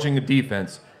gouging a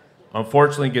defense.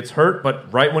 Unfortunately, he gets hurt,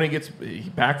 but right when he gets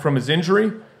back from his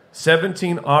injury,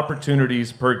 17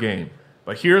 opportunities per game.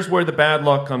 But here's where the bad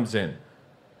luck comes in.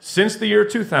 Since the year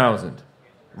 2000,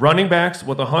 running backs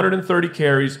with 130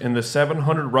 carries in the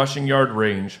 700 rushing yard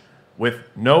range with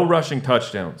no rushing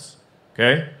touchdowns.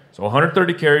 Okay? So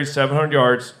 130 carries, 700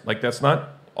 yards, that's not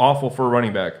awful for a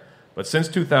running back. But since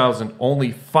 2000,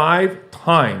 only 5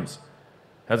 times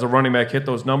has a running back hit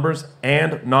those numbers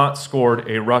and not scored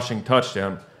a rushing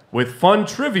touchdown. With fun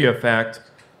trivia fact,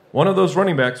 one of those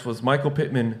running backs was Michael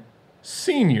Pittman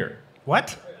Sr.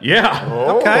 What? Yeah.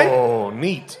 Oh,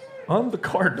 neat. On the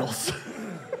Cardinals.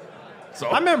 So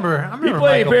I remember he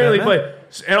played.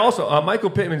 And also, Michael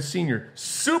Pittman Sr.,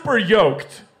 super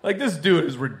yoked. This dude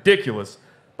is ridiculous.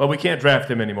 But we can't draft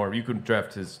him anymore. You couldn't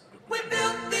draft his.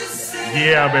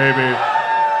 Yeah, baby.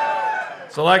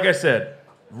 So like I said,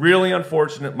 really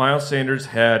unfortunate. Miles Sanders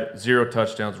had 0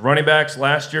 touchdowns. Running backs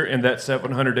last year in that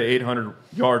 700 to 800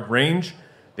 yard range,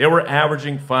 they were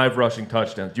averaging 5 rushing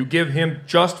touchdowns. You give him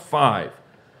just 5.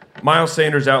 Miles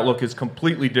Sanders' outlook is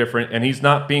completely different, and he's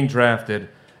not being drafted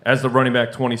as the running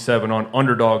back 27 on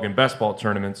underdog and best ball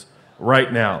tournaments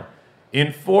right now.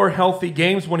 In 4 healthy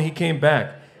games when he came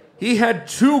back, he had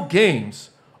 2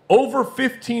 games over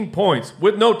 15 points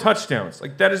with no touchdowns.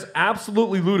 That is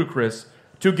absolutely ludicrous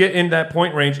to get in that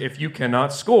point range if you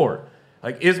cannot score.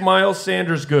 Is Miles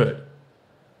Sanders good?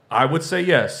 I would say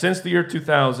yes. Since the year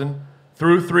 2000,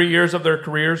 through 3 years of their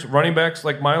careers, running backs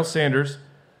like Miles Sanders,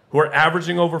 who are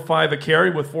averaging over 5 a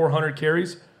carry with 400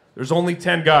 carries, there's only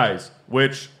 10 guys,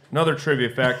 which, another trivia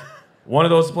fact, one of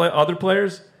those other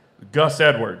players, Gus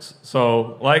Edwards.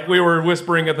 So, like we were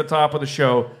whispering at the top of the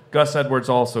show, Gus Edwards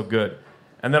also good.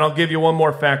 And then I'll give you one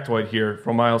more factoid here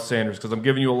from Miles Sanders, because I'm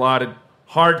giving you a lot of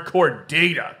hardcore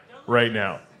data right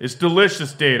now. It's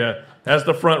delicious data, as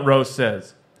the front row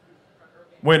says.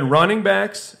 When running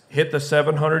backs hit the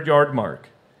 700-yard mark,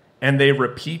 and they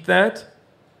repeat that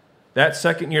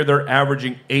second year they're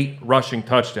averaging 8 rushing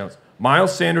touchdowns.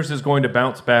 Miles Sanders is going to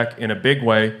bounce back in a big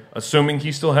way, assuming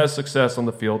he still has success on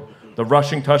the field. The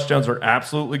rushing touchdowns are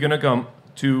absolutely going to come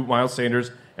to Miles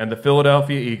Sanders and the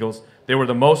Philadelphia Eagles. They were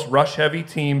the most rush-heavy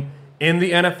team in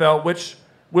the NFL, which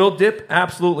will dip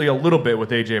absolutely a little bit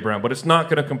with A.J. Brown, but it's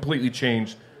not going to completely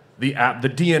change the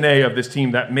DNA of this team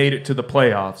that made it to the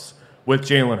playoffs with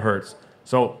Jalen Hurts.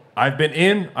 So I've been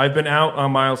in, I've been out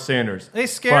on Miles Sanders. They're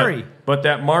scary. But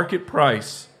that market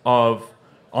price of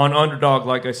on underdog,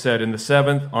 like I said, in the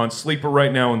 7th, on sleeper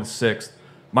right now in the 6th,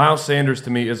 Miles Sanders to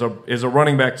me is a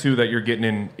running back too that you're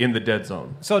getting in the dead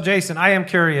zone. So Jason, I am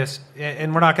curious,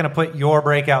 and we're not going to put your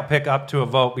breakout pick up to a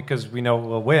vote because we know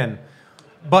we'll win.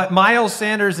 But Miles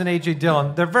Sanders and A.J.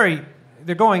 Dillon,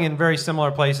 they're going in very similar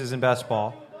places in best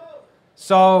ball.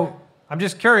 So I'm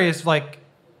just curious, like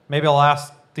maybe I'll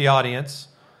ask the audience.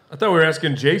 I thought we were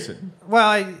asking Jason.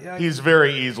 Well, He's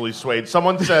very easily swayed.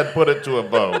 Someone said put it to a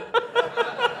vote.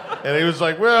 And he was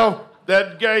like, well,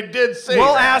 that guy did say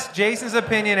we'll that. ask Jason's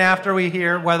opinion after we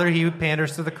hear whether he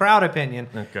panders to the crowd opinion.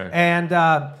 Okay.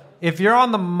 And if you're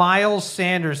on the Miles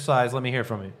Sanders side, let me hear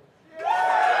from you.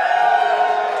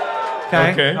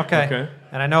 Okay.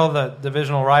 And I know the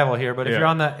divisional rival here, but if you're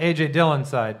on the A.J. Dillon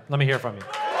side, let me hear from you.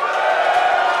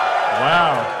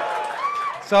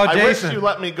 Wow. So I Jason, wish you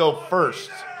let me go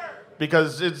first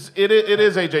because it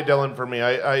is A.J. Dillon for me.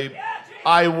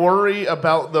 I worry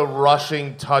about the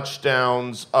rushing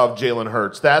touchdowns of Jalen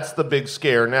Hurts. That's the big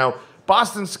scare. Now,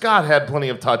 Boston Scott had plenty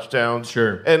of touchdowns.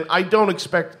 Sure. And I don't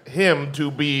expect him to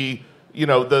be,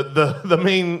 the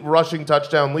main rushing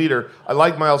touchdown leader. I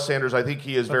like Miles Sanders. I think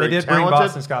he is very talented. they did bring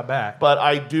Boston Scott back. But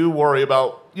I do worry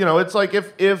about, it's like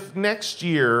if next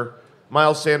year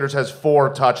Miles Sanders has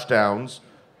 4 touchdowns,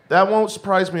 that won't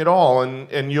surprise me at all,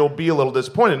 and you'll be a little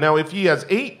disappointed. Now, if he has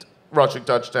 8 rushing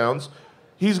touchdowns,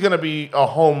 he's going to be a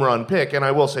home run pick. And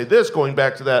I will say this, going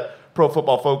back to that Pro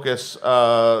Football Focus,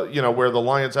 where the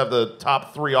Lions have the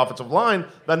top 3 offensive line,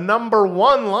 the number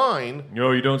 1 line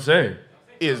No, you don't say.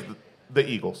 is the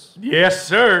Eagles. Yes,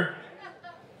 sir.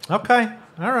 Okay,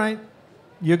 all right.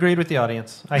 You agreed with the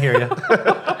audience. I hear you.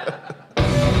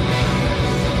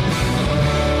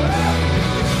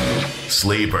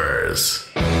 Sleepers.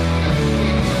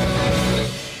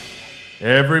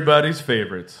 Everybody's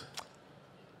favorites.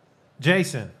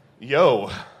 Jason, Yo.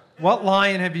 what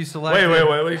Lion have you selected?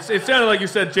 Wait. It sounded like you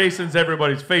said Jason's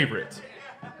everybody's favorite.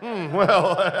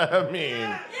 Well, I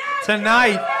mean...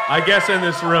 Tonight. I guess in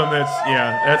this room,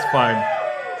 that's fine.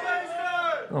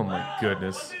 Oh, my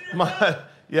goodness.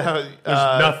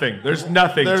 There's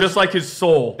nothing. Just like his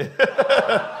soul.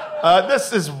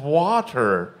 This is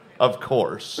water, of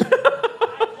course.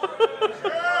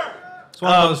 It's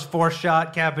one of those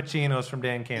 4-shot cappuccinos from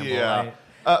Dan Campbell, Yeah.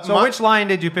 right? So which Lion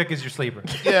did you pick as your sleeper?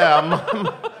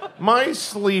 Yeah, my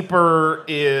sleeper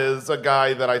is a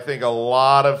guy that I think a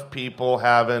lot of people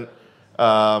haven't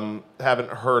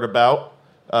heard about.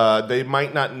 They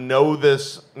might not know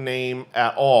this name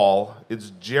at all. It's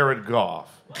Jared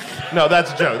Goff. No,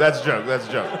 that's a joke.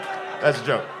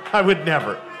 I would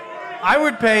never. I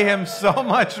would pay him so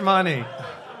much money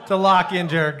to lock in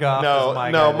Jared Goff as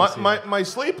my guy this year. My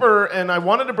sleeper, and I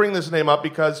wanted to bring this name up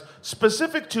because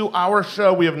specific to our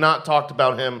show, we have not talked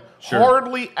about him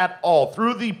hardly at all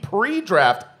through the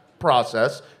pre-draft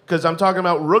process, because I'm talking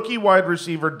about rookie wide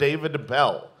receiver David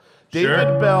Bell.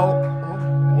 David Bell.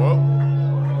 Whoa.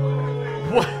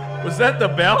 What? Was that the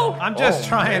bell? I'm just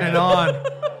trying it on.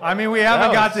 I mean, we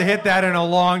haven't got to hit that in a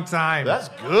long time. That's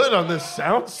good on this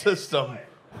sound system.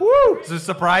 Woo! Is this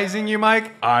surprising you,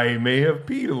 Mike? I may have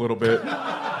peed a little bit.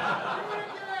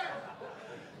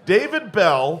 David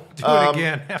Bell. Do it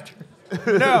again.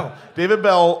 No. David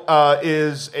Bell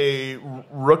is a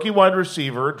rookie wide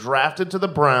receiver drafted to the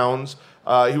Browns.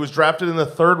 He was drafted in the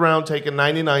 3rd round, taken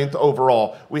 99th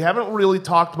overall. We haven't really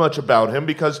talked much about him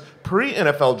because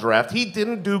pre-NFL draft, he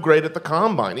didn't do great at the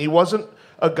combine. He wasn't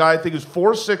a guy, I think he was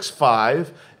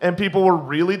 4'6", and people were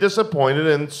really disappointed.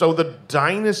 And so the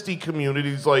dynasty community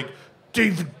is like,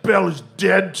 David Bell is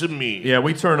dead to me. Yeah,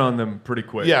 we turn on them pretty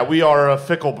quick. Yeah, we are a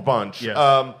fickle bunch. Yes.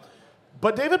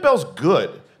 But David Bell's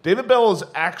good. David Bell is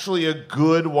actually a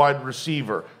good wide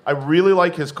receiver. I really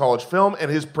like his college film, and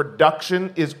his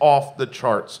production is off the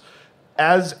charts.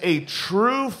 As a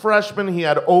true freshman, he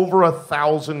had over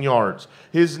 1,000 yards.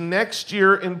 His next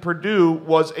year in Purdue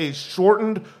was a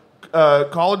shortened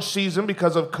college season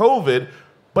because of COVID,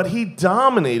 but he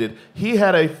dominated. He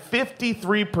had a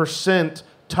 53%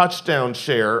 touchdown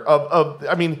share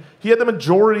he had the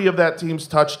majority of that team's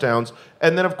touchdowns.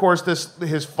 And then, of course,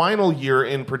 his final year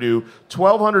in Purdue,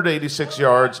 1,286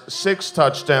 yards, 6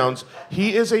 touchdowns.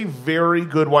 He is a very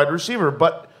good wide receiver,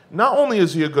 but not only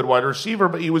is he a good wide receiver,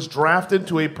 but he was drafted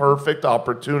to a perfect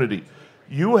opportunity.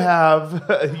 You have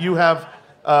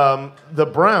the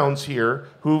Browns here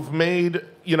who've made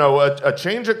a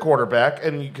change at quarterback,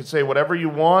 and you can say whatever you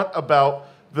want about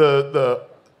the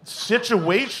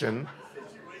situation,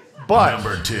 but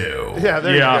Number 2. yeah,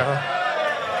 there you go.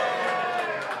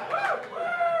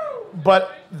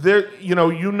 But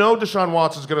Deshaun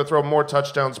Watson's going to throw more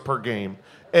touchdowns per game.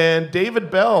 And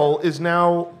David Bell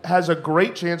has a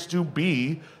great chance to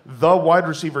be the wide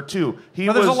receiver too.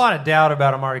 There's a lot of doubt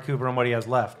about Amari Cooper and what he has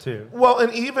left too. Well,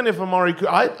 and even if Amari Cooper,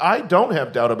 I don't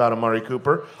have doubt about Amari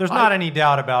Cooper. There's not any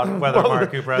doubt about whether Amari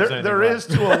Cooper has anything There left.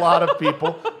 is to a lot of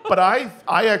people, but I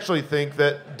actually think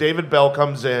that David Bell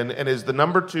comes in and is the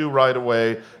number 2 right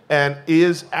away and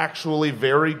is actually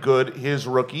very good his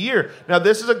rookie year. Now,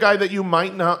 this is a guy that you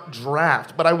might not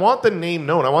draft, but I want the name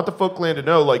known. I want the Foot Clan to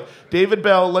know, like, David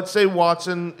Bell, let's say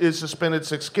Watson is suspended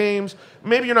 6 games.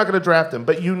 Maybe you're not going to draft him,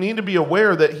 but you need to be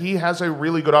aware that he has a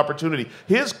really good opportunity.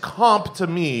 His comp to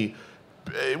me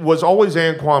was always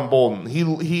Anquan Bolden.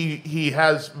 He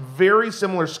has very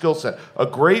similar skill set. A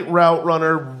great route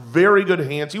runner, very good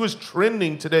hands. He was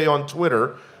trending today on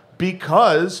Twitter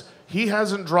because he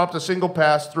hasn't dropped a single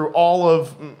pass through all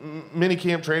of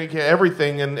minicamp, training camp,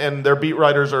 everything, and their beat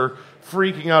writers are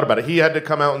freaking out about it. He had to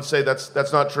come out and say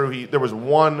that's not true. There was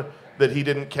one that he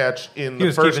didn't catch in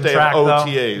the first day of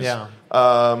OTAs. Yeah.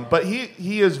 But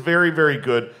he is very, very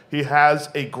good. He has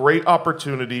a great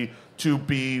opportunity to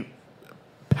be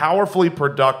powerfully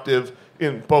productive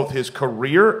in both his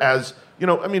career as,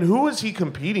 who is he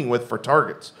competing with for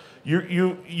targets?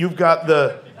 You've got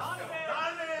the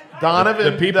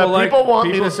Donovan. The people want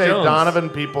me to Peoples say Jones. Donovan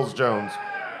Peoples-Jones.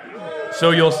 So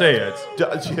you'll say it.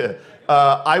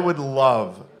 I would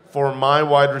love for my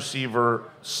wide receiver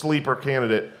sleeper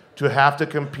candidate to have to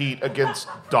compete against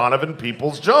Donovan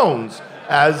Peoples-Jones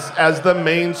as the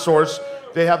main source.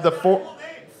 They have the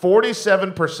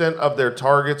 47% of their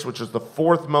targets, which is the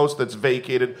 4th most that's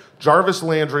vacated. Jarvis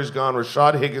Landry's gone.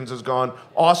 Rashad Higgins is gone.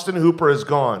 Austin Hooper is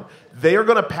gone. They are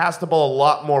going to pass the ball a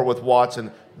lot more with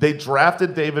Watson. They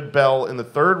drafted David Bell in the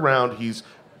 3rd round. He's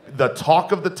the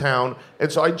talk of the town.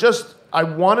 And so I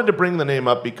wanted to bring the name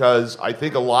up because I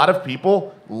think a lot of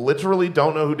people literally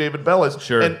don't know who David Bell is.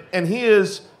 Sure. And he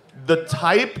is the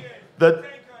type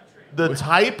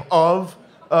of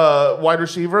wide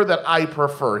receiver that I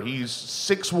prefer. He's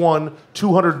 6'1",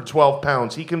 212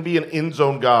 pounds. He can be an end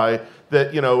zone guy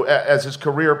that, as his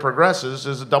career progresses,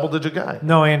 is a double-digit guy.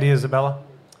 No Andy Isabella?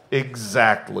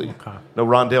 Exactly. Okay. No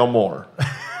Rondale Moore.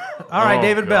 All right,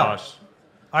 David gosh. Bell.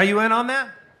 Are you in on that?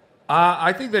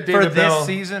 I think that David For Bell, this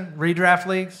season, redraft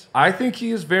leagues? I think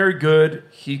he is very good.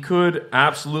 He could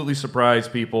absolutely surprise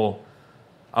people.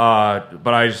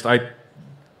 But I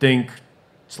think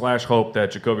 / hope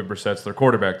that Jacoby Brissett's their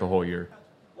quarterback the whole year.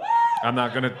 I'm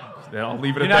not going to... I'll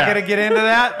leave it You're at not that. going to get into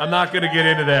that? I'm not going to get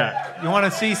into that. You want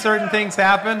to see certain things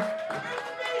happen?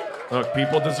 Look,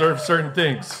 people deserve certain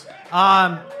things.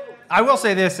 I will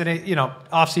say this, and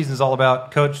off-season is all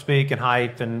about coach speak and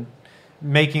hype and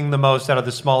making the most out of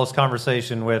the smallest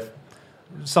conversation with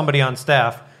somebody on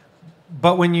staff.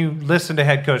 But when you listen to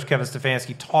head coach Kevin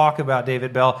Stefanski talk about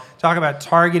David Bell, talk about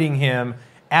targeting him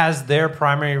as their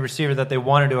primary receiver that they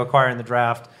wanted to acquire in the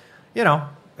draft,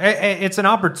 it's an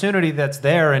opportunity that's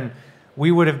there, and we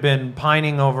would have been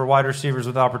pining over wide receivers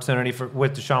with opportunity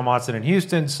with Deshaun Watson in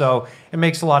Houston, so it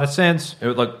makes a lot of sense. It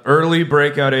was like early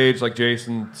breakout age, like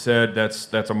Jason said,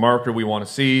 that's a marker we want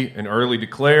to see. An early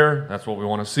declare, that's what we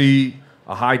want to see.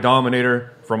 A high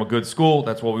dominator from a good school,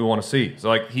 that's what we want to see.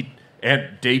 So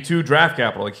and day 2 draft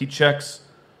capital, he checks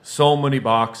so many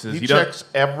boxes. He checks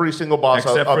every single box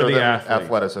Except for other the than athlete.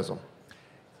 athleticism.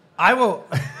 I will.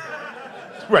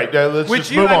 Right. Let's Which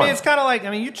just move on. it's kind of like,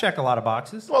 you check a lot of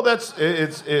boxes. Well,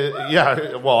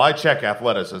 yeah. Well, I check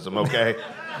athleticism. Okay.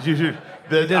 You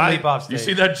did leap off stage. You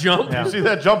see that jump? Yeah. You see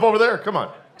that jump over there? Come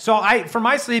on. So for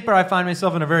my sleeper, I find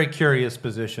myself in a very curious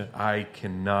position. I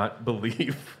cannot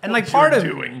believe And what part you're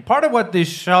of doing. part of what this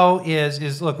show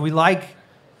is look, we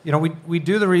we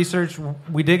do the research,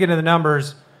 we dig into the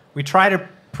numbers, we try to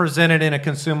present it in a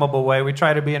consumable way, we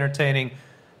try to be entertaining,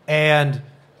 and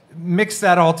mix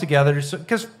that all together.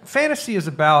 Because fantasy is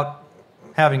about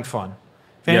having fun.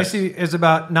 Fantasy is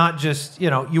about not just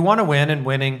you want to win, and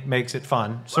winning makes it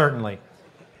fun, certainly,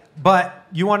 but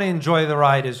you want to enjoy the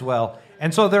ride as well.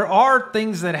 And so there are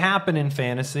things that happen in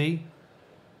fantasy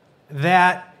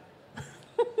that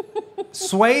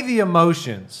sway the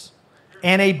emotions.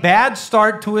 And a bad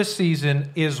start to a season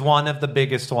is one of the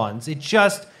biggest ones.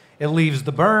 It leaves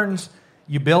the burns.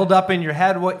 You build up in your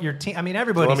head what your team...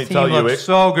 everybody's team looks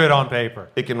so good on paper.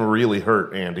 It can really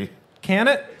hurt, Andy. Can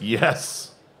it?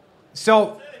 Yes.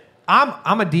 So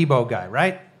I'm a Debo guy,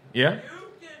 right? Yeah?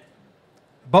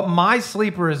 But my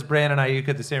sleeper is Brandon Aiyuk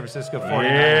at the San Francisco 49ers.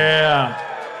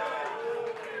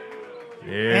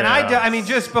 Yeah. And I mean,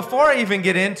 just before I even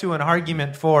get into an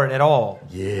argument for it at all.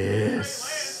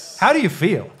 Yes. How do you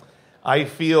feel? I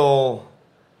feel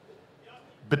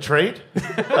betrayed.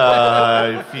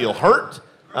 I feel hurt.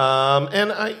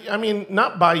 And I mean,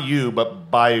 not by you,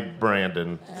 but by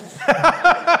Brandon.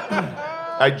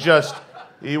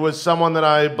 He was someone that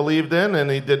I believed in,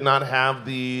 and he did not have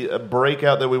the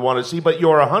breakout that we wanted to see. But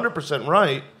you're 100%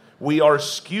 right. We are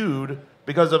skewed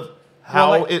because of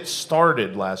how it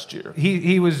started last year.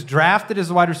 He was drafted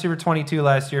as a wide receiver 22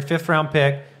 last year, 5th-round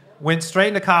pick, went straight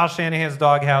into Kyle Shanahan's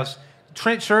doghouse.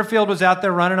 Trent Sherfield was out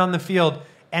there running on the field,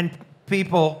 and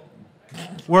people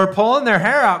were pulling their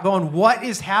hair out going, what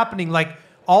is happening? Like,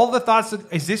 all the thoughts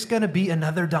of, is this going to be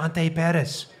another Dante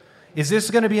Pettis? Is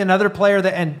this going to be another player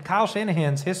that, and Kyle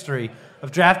Shanahan's history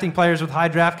of drafting players with high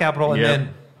draft capital,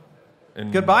 and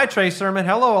then goodbye, Trey Sermon.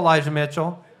 Hello, Elijah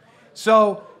Mitchell.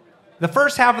 So the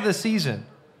first half of the season,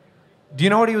 do you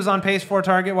know what he was on pace for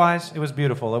target-wise? It was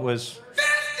beautiful. It was...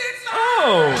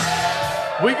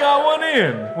 Oh, we got one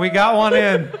in. We got one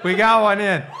in. We got one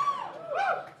in.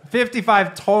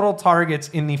 55 total targets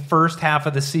in the first half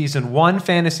of the season. One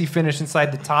fantasy finish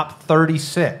inside the top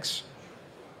 36.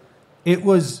 It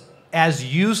was as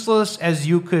useless as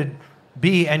you could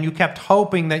be, and you kept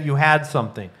hoping that you had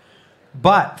something.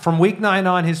 But from week 9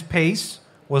 on, his pace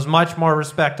was much more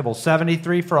respectable.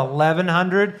 73 for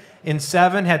 1,100 in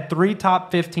 7, had 3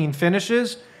 top 15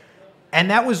 finishes, and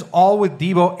that was all with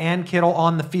Debo and Kittle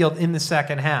on the field in the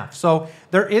second half. So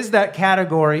there is that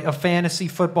category of fantasy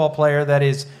football player that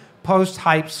is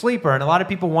post-hype sleeper, and a lot of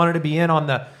people wanted to be in on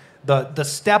the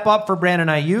step up for Brandon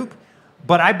Aiyuk,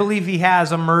 but I believe he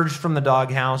has emerged from the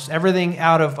doghouse. Everything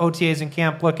out of OTAs and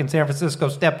camp, look, in San Francisco,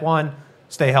 step 1,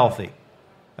 stay healthy.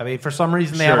 I mean, for some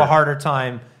reason, they have a harder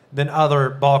time than other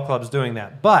ball clubs doing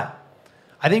that. But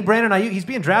I think Brandon Aiyuk, he's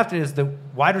being drafted as the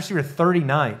wide receiver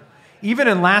 39. Even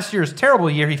in last year's terrible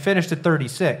year, he finished at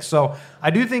 36. So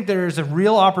I do think there is a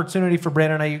real opportunity for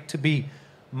Brandon Aiyuk to be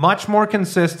much more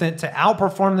consistent, to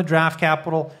outperform the draft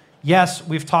capital. Yes,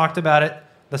 we've talked about it.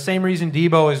 The same reason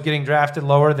Debo is getting drafted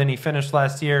lower than he finished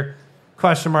last year.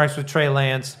 Question marks with Trey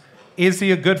Lance. Is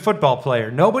he a good football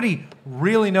player? Nobody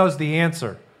really knows the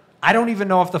answer. I don't even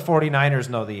know if the 49ers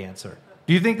know the answer.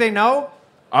 Do you think they know?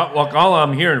 Look, all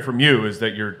I'm hearing from you is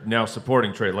that you're now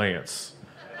supporting Trey Lance.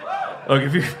 Look,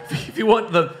 if you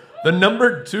want the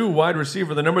number 2 wide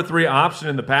receiver, the number 3 option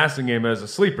in the passing game as a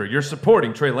sleeper, you're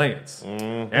supporting Trey Lance.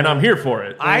 Mm-hmm. And I'm here for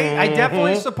it. I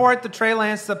definitely support the Trey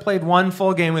Lance that played one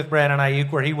full game with Brandon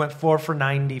Aiyuk where he went 4 for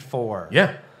 94.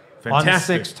 Yeah,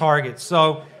 fantastic. On 6 targets.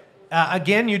 So,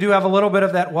 again, you do have a little bit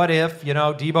of that what if. You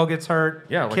know, Debo gets hurt.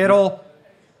 Yeah, like Kittle,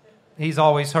 he's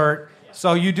always hurt.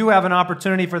 So you do have an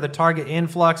opportunity for the target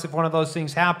influx if one of those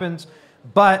things happens.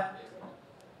 But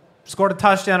scored a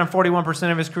touchdown in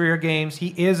 41% of his career games.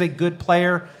 He is a good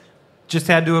player. Just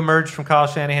had to emerge from Kyle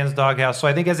Shanahan's doghouse. So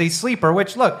I think as a sleeper,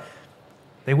 which, look,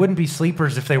 they wouldn't be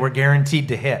sleepers if they were guaranteed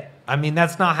to hit. I mean,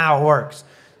 that's not how it works.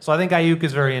 So I think Aiyuk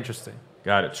is very interesting.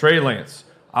 Got it. Trey Lance.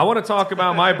 I want to talk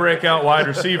about my breakout wide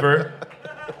receiver.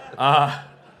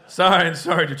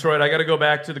 Sorry, Detroit. I got to go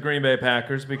back to the Green Bay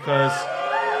Packers because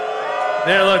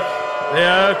there, look.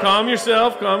 Yeah, calm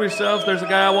yourself. There's a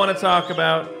guy I want to talk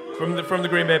about from the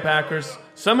Green Bay Packers.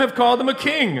 Some have called him a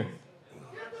king.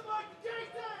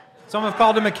 Some have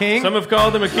called him a king?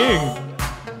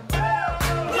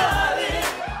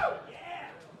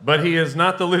 But he is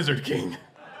not the Lizard King.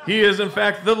 He is, in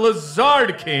fact, the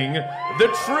Lazard King,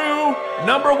 the true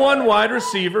number 1 wide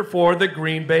receiver for the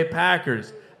Green Bay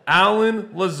Packers. Allen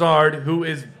Lazard, who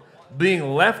is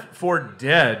being left for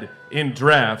dead in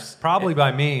drafts. Probably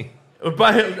by me.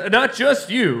 By not just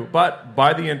you, but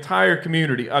by the entire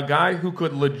community. A guy who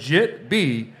could legit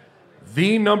be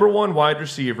the number 1 wide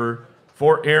receiver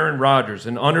for Aaron Rodgers.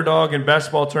 An underdog in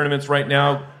best ball tournaments right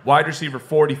now, wide receiver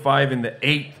 45 in the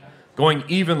 8th, going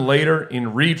even later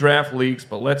in redraft leagues.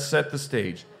 But let's set the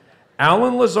stage.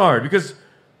 Allen Lazard, because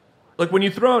like when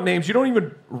you throw out names, you don't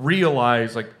even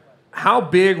realize like how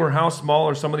big or how small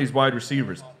are some of these wide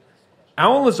receivers.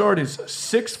 Allen Lazard is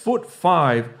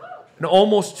 6'5" and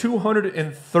almost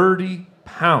 230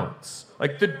 pounds.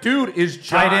 Like the dude is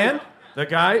giant. Tight end?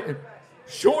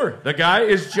 The guy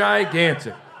is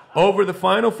gigantic. Over the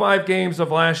final 5 games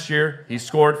of last year, he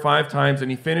scored 5 times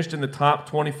and he finished in the top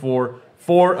 24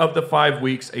 4 of the 5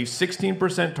 weeks, a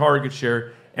 16% target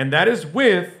share, and that is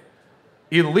with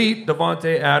elite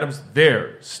Devontae Adams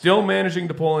there, still managing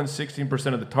to pull in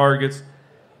 16% of the targets.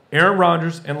 Aaron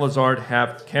Rodgers and Lazard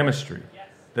have chemistry.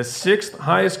 The 6th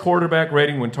highest quarterback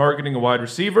rating when targeting a wide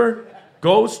receiver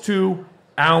goes to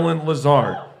Allen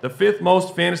Lazard. The 5th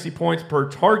most fantasy points per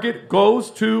target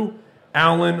goes to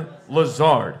Allen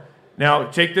Lazard. Now,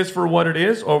 take this for what it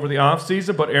is over the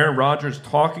offseason, but Aaron Rodgers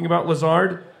talking about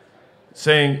Lazard,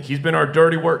 saying he's been our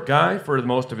dirty work guy for the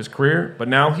most of his career, but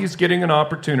now he's getting an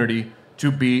opportunity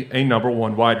to be a number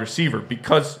 1 wide receiver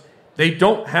because they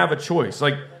don't have a choice.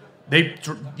 Like, they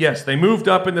moved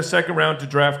up in the 2nd round to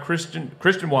draft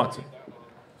Christian Watson.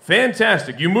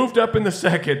 Fantastic. You moved up in the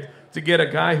 2nd to get a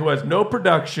guy who has no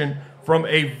production from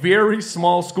a very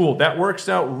small school. That works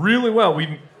out really well.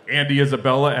 Andy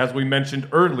Isabella, as we mentioned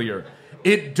earlier.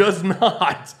 It does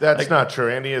not. That's not true.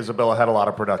 Andy Isabella had a lot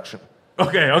of production.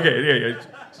 Okay, yeah.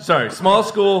 Sorry, small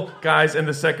school guys in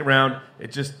the 2nd round,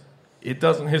 it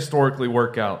doesn't historically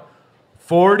work out.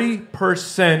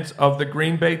 40% of the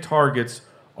Green Bay targets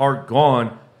are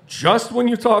gone just when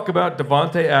you talk about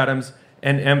Devontae Adams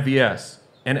and MVS.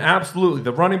 And absolutely,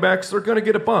 the running backs are going to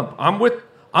get a bump. I'm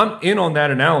in on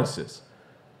that analysis.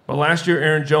 But last year,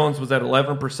 Aaron Jones was at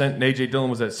 11% and A.J.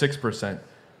 Dillon was at 6%.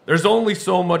 There's only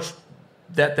so much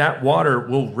that water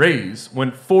will raise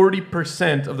when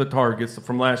 40% of the targets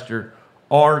from last year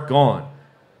are gone.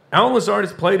 Allen Lazard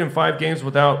has played in 5 games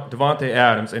without Devontae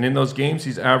Adams, and in those games,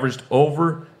 he's averaged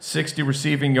over 60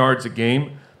 receiving yards a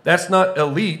game. That's not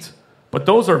elite, but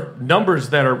those are numbers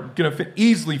that are going to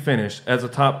easily finish as a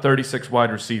top 36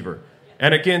 wide receiver.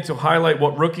 And again, to highlight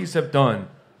what rookies have done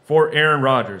for Aaron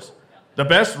Rodgers, the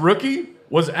best rookie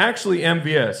was actually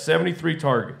MVS, 73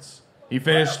 targets. He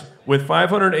finished with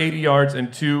 580 yards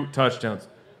and 2 touchdowns.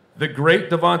 The great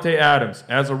Devontae Adams,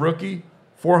 as a rookie,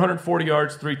 440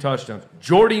 yards, 3 touchdowns.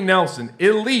 Jordy Nelson,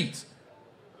 elite,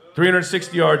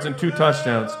 360 yards and 2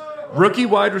 touchdowns. Rookie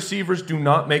wide receivers do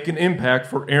not make an impact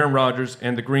for Aaron Rodgers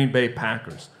and the Green Bay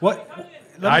Packers. Let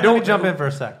me jump in for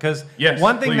a sec, because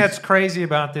one thing please. That's crazy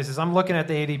about this is I'm looking at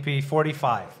the ADP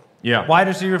 45. Yeah. Wide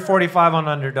receiver 45 on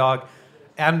Underdog.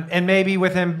 And maybe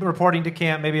with him reporting to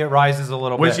camp, maybe it rises a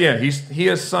little bit. Yeah, he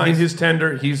has signed his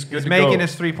tender. He's good to go. He's making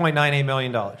his $3.98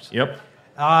 million. Yep.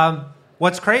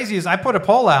 What's crazy is I put a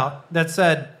poll out that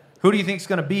said, who do you think is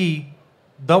going to be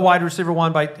the wide receiver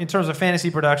 1 in terms of fantasy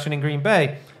production in Green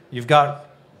Bay? You've got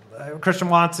Christian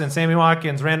Watson, Sammy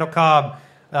Watkins, Randall Cobb,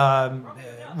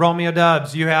 Romeo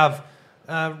Doubs. You have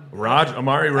Amari Rodgers.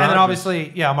 And then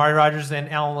obviously, Amari Rodgers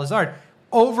and Allen Lazard.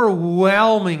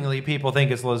 Overwhelmingly, people think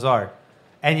it's Lazard.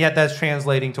 And yet that's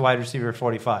translating to wide receiver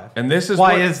 45. And this is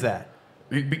why is that?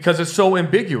 Because it's so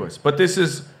ambiguous. But this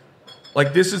is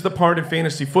the part in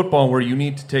fantasy football where you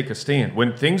need to take a stand.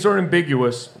 When things are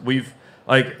ambiguous,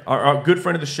 our good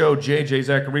friend of the show, JJ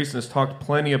Zacharyson, has talked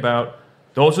plenty about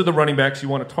those are the running backs you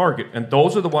want to target, and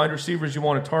those are the wide receivers you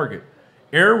want to target.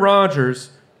 Aaron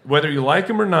Rodgers, whether you like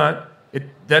him or not,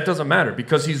 that doesn't matter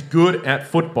because he's good at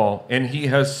football, and he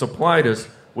has supplied us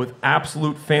with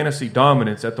absolute fantasy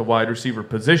dominance at the wide receiver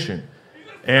position.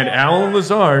 And Allen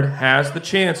Lazard has the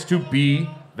chance to be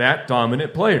that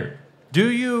dominant player.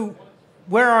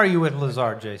 Where are you with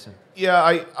Lazard, Jason? Yeah,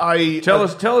 I tell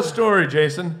a story,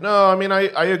 Jason. No, I mean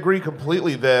I agree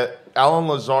completely that Allen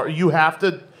Lazard, you have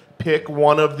to pick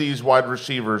one of these wide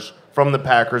receivers from the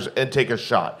Packers and take a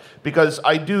shot, because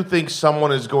I do think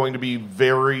someone is going to be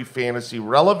very fantasy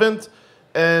relevant.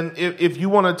 And if you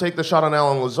want to take the shot on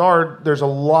Allen Lazard, there's a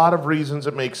lot of reasons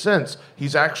it makes sense. He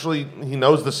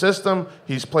knows the system.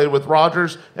 He's played with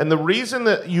Rodgers. And the reason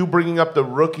that you bringing up the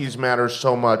rookies matters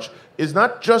so much is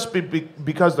not just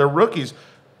because they're rookies.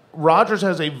 Rodgers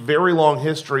has a very long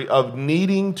history of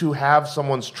needing to have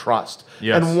someone's trust.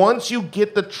 Yes. And once you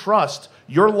get the trust,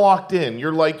 you're locked in.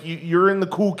 You're in the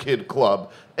cool kid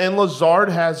club. And Lazard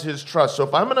has his trust. So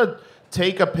if I'm going to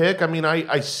take a pick, I mean,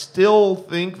 I still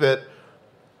think that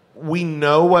we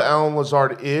know what Allen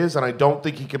Lazard is, and I don't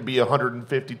think he can be a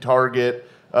 150 target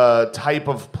type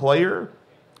of player.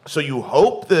 So you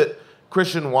hope that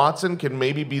Christian Watson can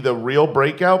maybe be the real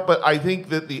breakout, but I think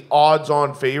that the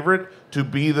odds-on favorite to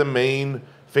be the main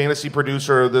fantasy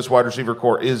producer of this wide receiver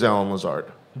core is Allen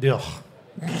Lazard. Deal.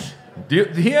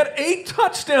 He had 8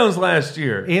 touchdowns last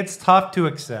year. It's tough to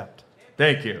accept.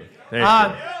 Thank you.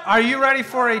 Are you ready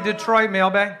for a Detroit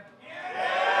mailbag?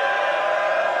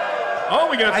 Oh,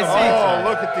 we got some.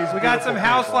 Look at these. We got some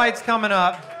house lights coming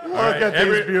up. Look at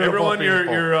these beautiful everyone,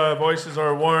 people. your voices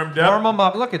are warmed up. Warm them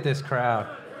up. Look at this crowd.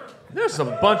 There's a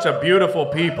bunch of beautiful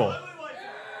people.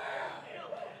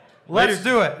 Let's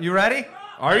do it. You ready?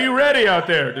 Are you ready out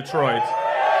there, Detroit?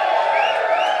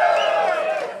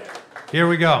 Here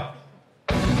we go.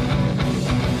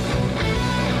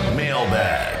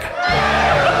 Mailbag.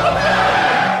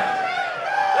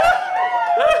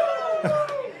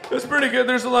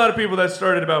 there's a lot of people that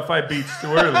started about 5 beats too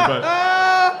early, but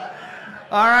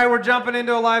All right, we're jumping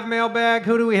into a live mailbag.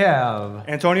 Who do we have?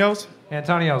 Antonio's.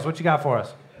 Antonio's, what you got for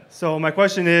us? So my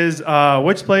question is,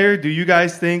 which player do you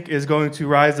guys think is going to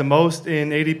rise the most in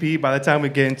ADP by the time we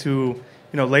get into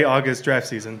late August draft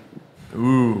season?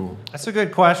 ooh, That's a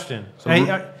good question.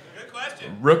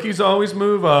 rookies always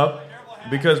move up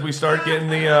because we start getting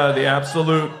the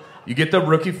absolute. You get the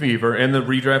rookie fever, and the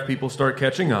redraft people start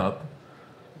catching up.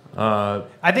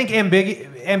 I think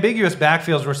ambiguous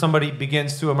backfields where somebody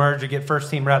begins to emerge or get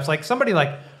first-team reps, like somebody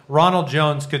like Ronald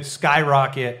Jones could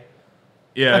skyrocket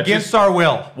against our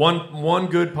will. One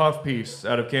good puff piece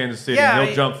out of Kansas City, Yeah,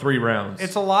 he'll jump 3 rounds.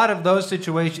 It's a lot of those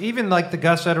situations, even like the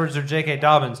Gus Edwards or J.K.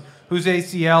 Dobbins, whose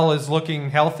ACL is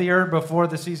looking healthier before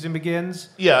the season begins.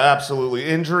 Yeah, absolutely.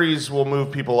 Injuries will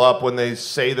move people up when they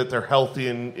say that they're healthy,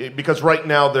 and because right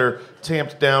now they're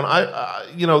tamped down.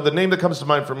 The name that comes to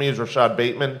mind for me is Rashad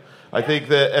Bateman. I think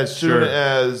that as soon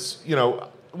as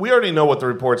we already know what the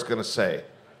report's going to say.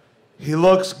 He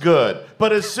looks good,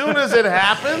 but as soon as it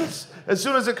happens, as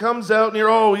soon as it comes out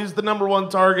and he's the number 1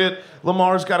 target,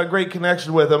 Lamar's got a great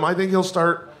connection with him, I think he'll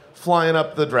start flying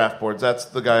up the draft boards. That's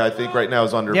the guy I think right now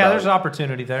is undervalued. Yeah, there's an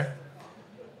opportunity there.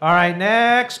 All right,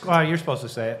 next. Oh, you're supposed to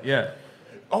say it. Yeah.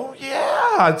 Oh,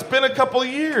 yeah. It's been a couple of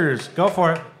years. Go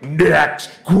for it.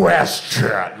 Next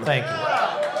question. Thank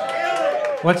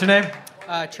you. What's your name?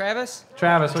 Travis.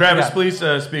 Travis. What you Travis, got? please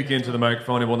speak into the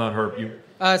microphone. It will not hurt you.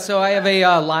 So I have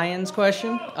a Lions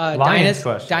question. Lions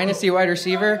question. Dynasty wide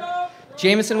receiver.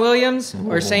 Jamison Williams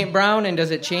or St. Brown, and does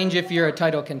it change if you're a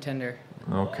title contender?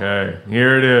 Okay,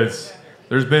 here it is.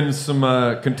 There's been some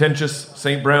contentious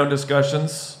St. Brown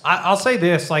discussions. I'll say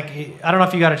this, I don't know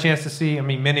if you got a chance to see,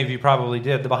 many of you probably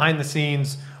did, the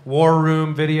behind-the-scenes war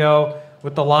room video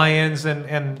with the Lions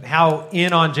and how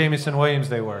in on Jamison Williams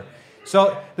they were.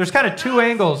 So there's kind of 2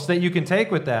 angles that you can take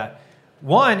with that.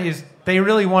 One is they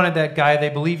really wanted that guy. They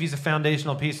believe he's a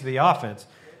foundational piece of the offense.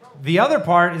 The other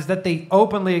part is that they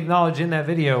openly acknowledge in that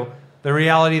video the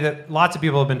reality that lots of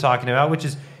people have been talking about, which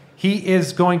is he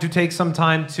is going to take some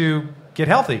time to get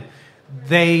healthy.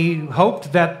 They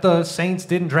hoped that the Saints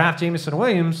didn't draft Jamison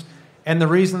Williams, and the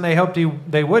reason they hoped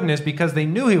they wouldn't is because they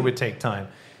knew he would take time.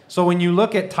 So when you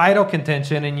look at title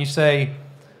contention and you say,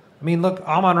 look,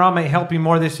 Amon-Ra may help you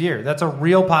more this year. That's a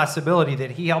real possibility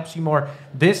that he helps you more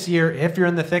this year if you're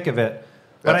in the thick of it.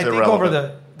 But That's I think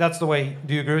irrelevant. that's the way.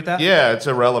 Do you agree with that? Yeah, it's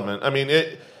irrelevant.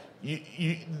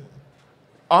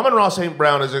 Amon-Ra St.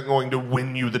 Brown isn't going to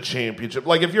win you the championship.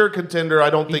 Like, if you're a contender, I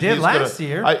don't think did he's last gonna,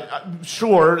 year.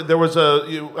 Sure, there was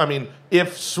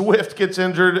if Swift gets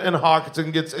injured and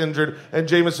Hawkinson gets injured and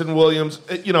Jamison Williams,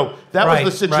 that was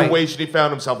the situation he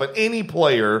found himself in. Any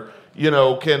player,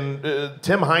 can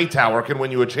Tim Hightower can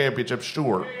win you a championship,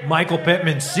 sure. Michael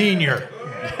Pittman Sr.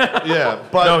 Yeah,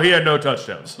 but No, he had no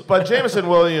touchdowns. But Jamison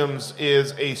Williams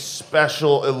is a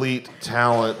special elite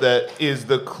talent that is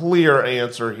the clear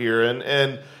answer here,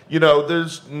 and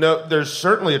there's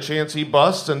certainly a chance he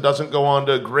busts and doesn't go on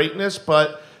to greatness,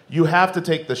 but you have to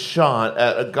take the shot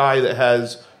at a guy that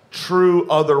has true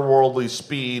otherworldly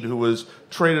speed, who was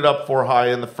traded up for high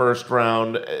in the first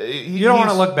round. You don't want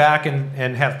to look back and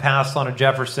have passed on a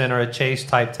Jefferson or a Chase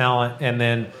type talent and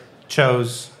then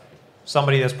chose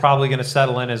somebody that's probably going to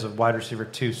settle in as a wide receiver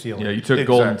 2 ceiling. Yeah, you took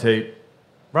Golden Tate.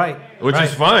 Right. Which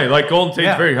is fine. Like, Golden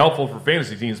Tate's very helpful for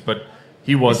fantasy teams, but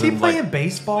he wasn't. Is he playing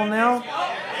baseball now?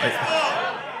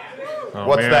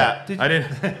 What's that? I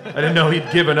didn't know he'd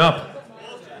given up.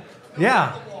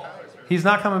 Yeah. He's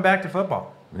not coming back to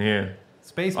football. Yeah.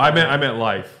 It's baseball. I meant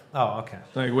life. Oh, okay.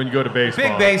 Like when you go to baseball.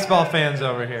 Big baseball fans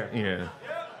over here. Yeah.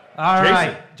 All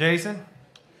right, Jason.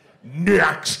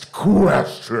 Next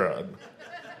question.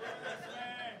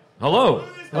 Hello.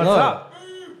 What's up?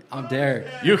 I'm Derek.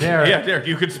 Derek. Yeah, Derek,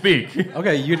 you could speak.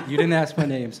 Okay, you didn't ask my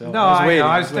name, so No, I was I waiting. know.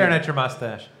 I was staring at your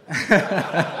mustache.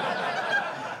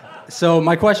 So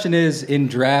my question is, in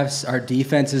drafts, our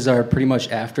defenses are pretty much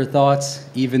afterthoughts,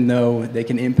 even though they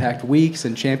can impact weeks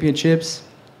and championships.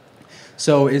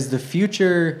 So is the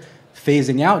future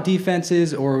phasing out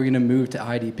defenses, or are we going to move to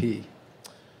IDP?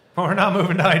 We're not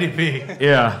moving to IDP.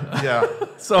 Yeah. Yeah.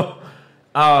 So,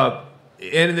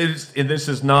 and this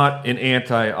is not an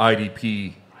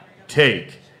anti-IDP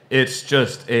take. It's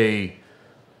just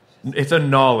it's a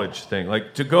knowledge thing.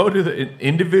 Like, to go to the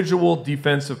individual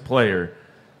defensive player,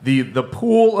 the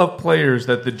pool of players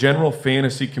that the general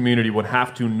fantasy community would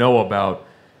have to know about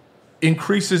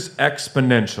increases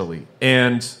exponentially,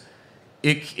 and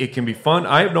it can be fun.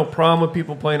 I have no problem with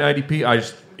people playing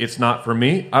IDP. It's not for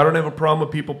me. I don't have a problem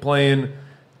with people playing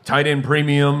tight end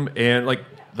premium, and like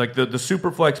the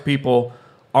Superflex people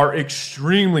are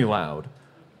extremely loud.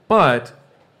 But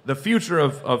the future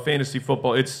of fantasy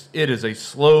football, it is a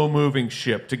slow-moving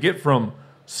ship. To get from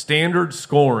standard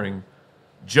scoring,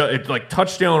 like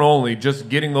touchdown only, just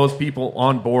getting those people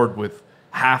on board with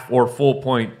half or full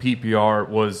point PPR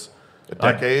was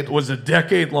a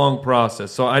decade-long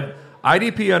process. So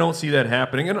IDP, I don't see that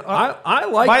happening, and I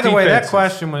like. By the way, that defenses.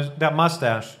 question was that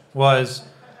mustache was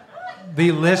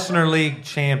the listener league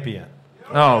champion.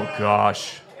 Oh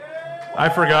gosh, I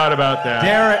forgot about that.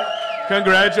 Derek.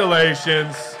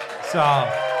 Congratulations. So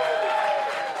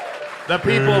the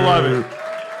people love it.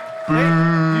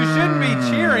 you shouldn't be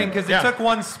cheering because he took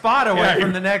one spot away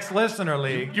from the next listener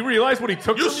league. You realize what he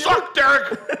took? You suck,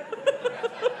 Derek.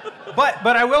 But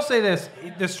I will say this,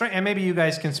 and maybe you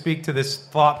guys can speak to this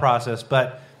thought process,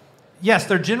 but yes,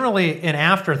 they're generally an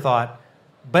afterthought,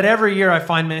 but every year I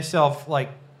find myself like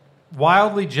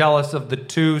wildly jealous of the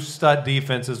two stud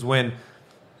defenses when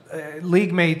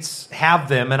league mates have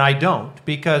them and I don't,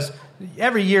 because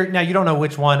every year, now you don't know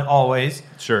which one always.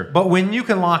 Sure. But when you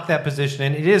can lock that position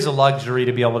in, it is a luxury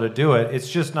to be able to do it. It's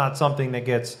just not something that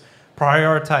gets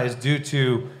prioritized due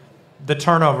to the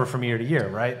turnover from year to year,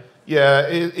 right? Yeah,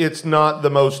 it's not the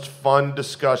most fun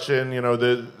discussion,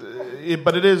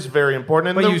 but it is very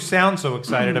important. But you sound so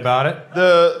excited about it.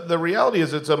 The reality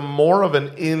is it's a more of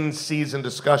an in-season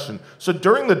discussion. So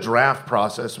during the draft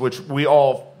process, which we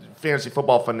all fantasy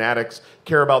football fanatics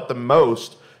care about the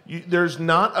most, there's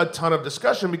not a ton of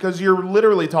discussion because you're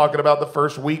literally talking about the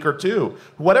first week or two.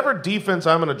 Whatever defense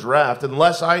I'm going to draft,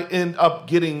 unless I end up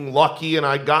getting lucky and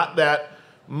I got that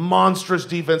monstrous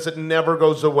defense that never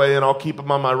goes away and I'll keep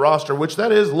them on my roster, which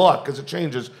that is luck because it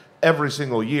changes every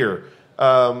single year,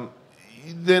 then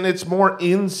it's more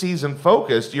in-season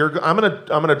focused. I'm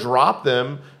gonna drop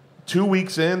them 2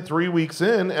 weeks in, 3 weeks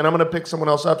in, and I'm going to pick someone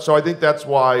else up. So I think that's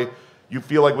why you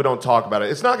feel like we don't talk about it.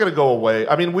 It's not going to go away.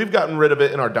 I mean, we've gotten rid of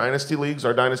it in our dynasty leagues.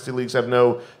 Our dynasty leagues have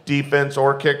no defense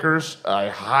or kickers. I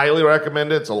highly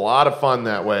recommend it. It's a lot of fun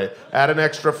that way. Add an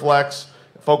extra flex,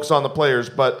 focus on the players.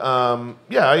 But,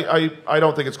 I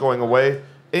don't think it's going away.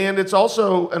 And it's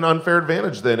also an unfair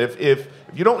advantage then. If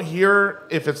you don't hear,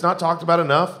 if it's not talked about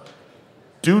enough,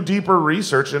 do deeper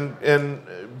research and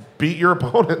beat your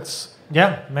opponents.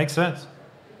 Yeah, makes sense.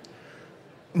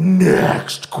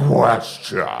 Next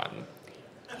question.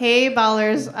 Hey,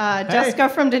 Ballers. Jessica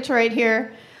from Detroit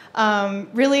here.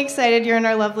 Really excited you're in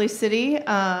our lovely city.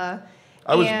 I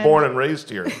was born and raised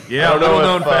here. Yeah, I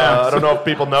don't know if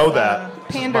people know that.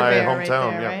 This is my Panderbear hometown. right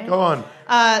there, Yeah, right? go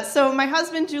on. So my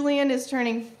husband Julian is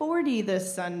turning 40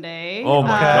 this Sunday. Oh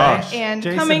my gosh. And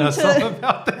Jason coming knows to something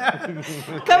about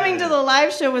that. coming to the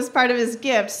live show was part of his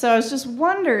gift. So I was just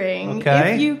wondering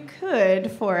if you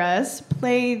could for us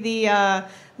play the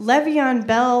Le'Veon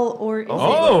Bell or is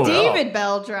it David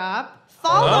Bell drop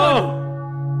followed.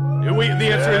 The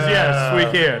answer is yes, we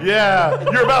can. Yeah,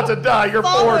 you're about to die. You're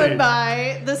 40. Followed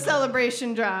by the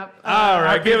celebration drop. All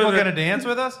right, Are people going to dance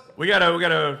with us? We gotta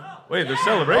wait. The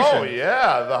celebration. Oh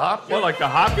yeah, the Hopkins. What, like the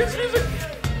Hopkins music?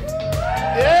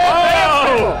 Yeah.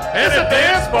 Oh, and It's a a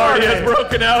dance party has party.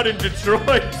 broken out in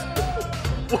Detroit.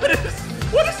 What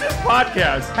is this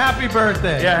podcast? Happy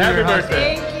birthday. Yeah, to happy your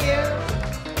birthday. Thank you.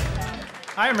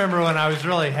 I remember when I was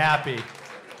really happy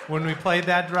when we played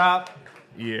that drop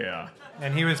Yeah.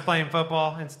 and he was playing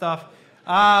football and stuff.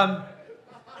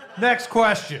 Next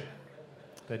question.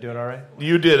 Did I do it all right?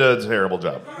 You did a terrible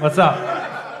job. What's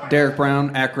up? Derek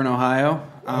Brown, Akron, Ohio.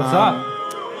 What's up?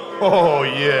 Oh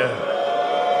yeah.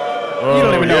 You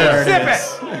don't even know where it Zip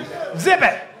is. it! Zip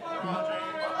it!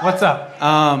 What's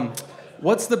up?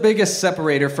 What's the biggest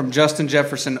separator from Justin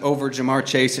Jefferson over Jamar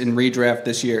Chase in redraft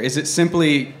this year? Is it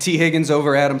simply T. Higgins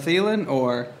over Adam Thielen,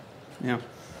 or,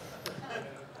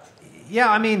 Yeah,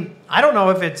 I mean, I don't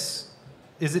know if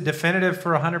is it definitive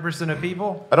for 100% of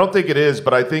people? I don't think it is,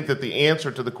 but I think that the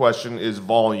answer to the question is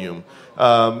volume.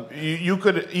 You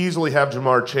could easily have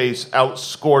Jamar Chase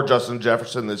outscore Justin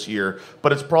Jefferson this year,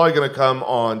 but it's probably going to come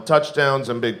on touchdowns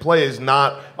and big plays,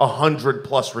 not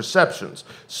 100+ receptions.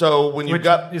 So when you've Which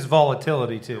got is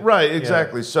volatility too. right,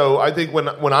 exactly. So I think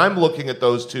when I'm looking at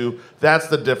those two, that's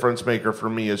the difference maker for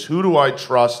me. Is who do I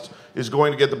trust is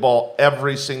going to get the ball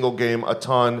every single game a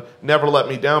ton, never let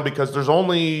me down, because there's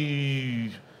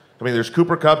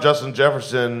Cooper Kupp, Justin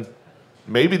Jefferson.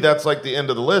 Maybe that's like the end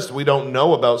of the list. We don't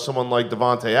know about someone like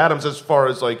Devontae Adams as far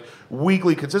as like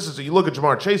weekly consistency. You look at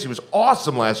Jamar Chase, he was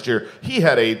awesome last year. He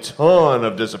had a ton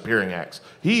of disappearing acts.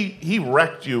 He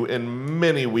wrecked you in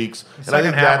many weeks. The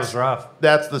second half was rough.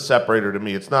 That's the separator to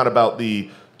me. It's not about the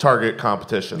target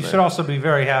competition. You there. should also be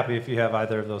very happy if you have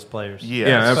either of those players. Yes.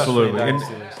 Yeah, Especially absolutely. in And,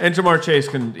 dynasty. and Jamar Chase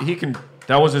can.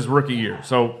 That was his rookie year,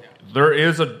 so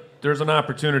there's an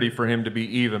opportunity for him to be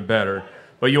even better.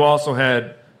 But you also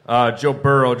had Joe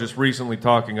Burrow just recently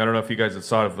talking. I don't know if you guys have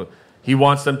saw it. He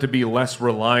wants them to be less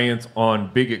reliant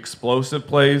on big explosive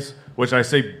plays, which I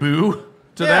say boo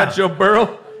to that, Joe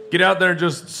Burrow. Get out there and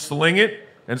just sling it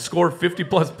and score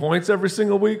 50-plus points every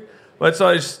single week. But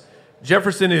so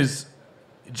Jefferson has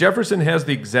the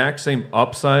exact same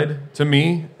upside to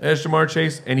me as Jamar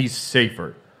Chase, and he's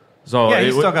safer. So yeah,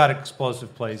 he's still got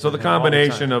explosive plays. So the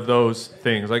combination of those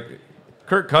things, like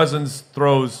Kirk Cousins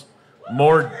throws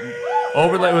more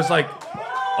over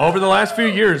the last few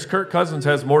years, Kirk Cousins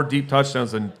has more deep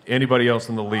touchdowns than anybody else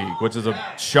in the league, which is a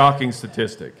shocking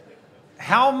statistic.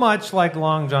 How much like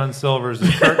Long John Silver's is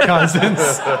Kirk Cousins?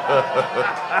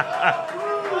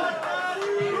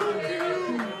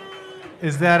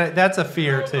 That's a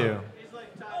fear too.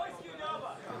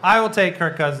 I will take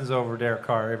Kirk Cousins over Derek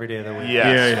Carr every day of the week.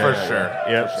 Yes, for sure.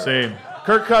 Yep, same.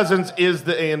 Kirk Cousins is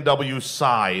the A&W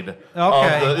side.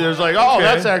 Okay. There's like, okay.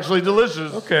 That's actually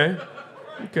delicious. Okay.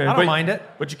 I don't mind it.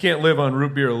 But you can't live on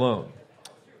root beer alone.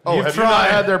 Oh, have you not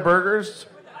had their burgers?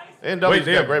 Wait,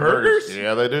 they have great burgers?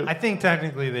 Yeah, they do. I think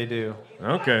technically they do.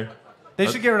 Okay. They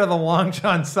should get rid of the Long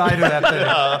John side of that thing.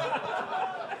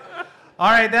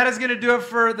 All right, that is going to do it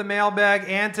for the mailbag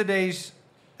and today's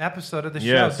episode of the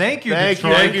show. Thank you,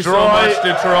 Detroit. Thank you so much,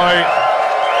 Detroit.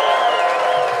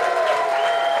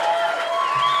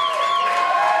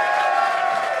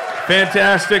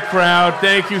 Fantastic crowd.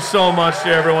 Thank you so much to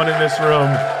everyone in this room.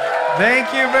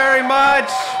 Thank you very much.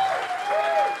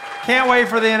 Can't wait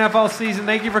for the NFL season.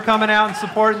 Thank you for coming out and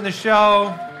supporting the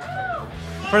show.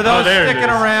 For those sticking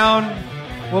around,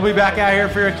 we'll be back out here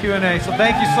for your Q&A. So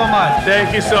thank you so much.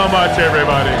 Thank you so much,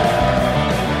 everybody.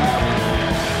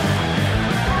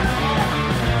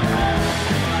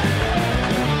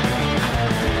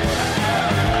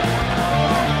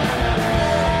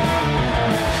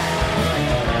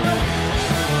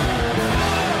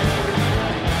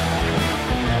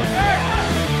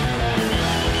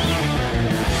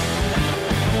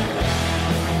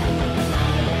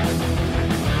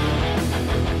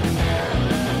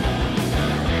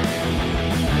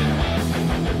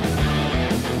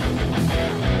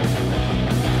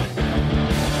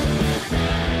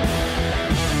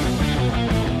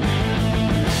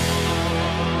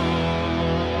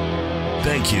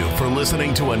 Thank you for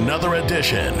listening to another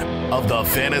edition of the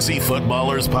Fantasy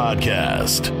Footballers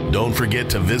Podcast. Don't forget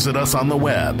to visit us on the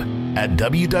web at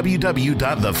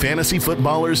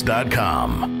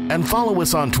www.thefantasyfootballers.com and follow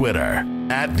us on Twitter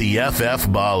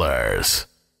 @TheFFBallers.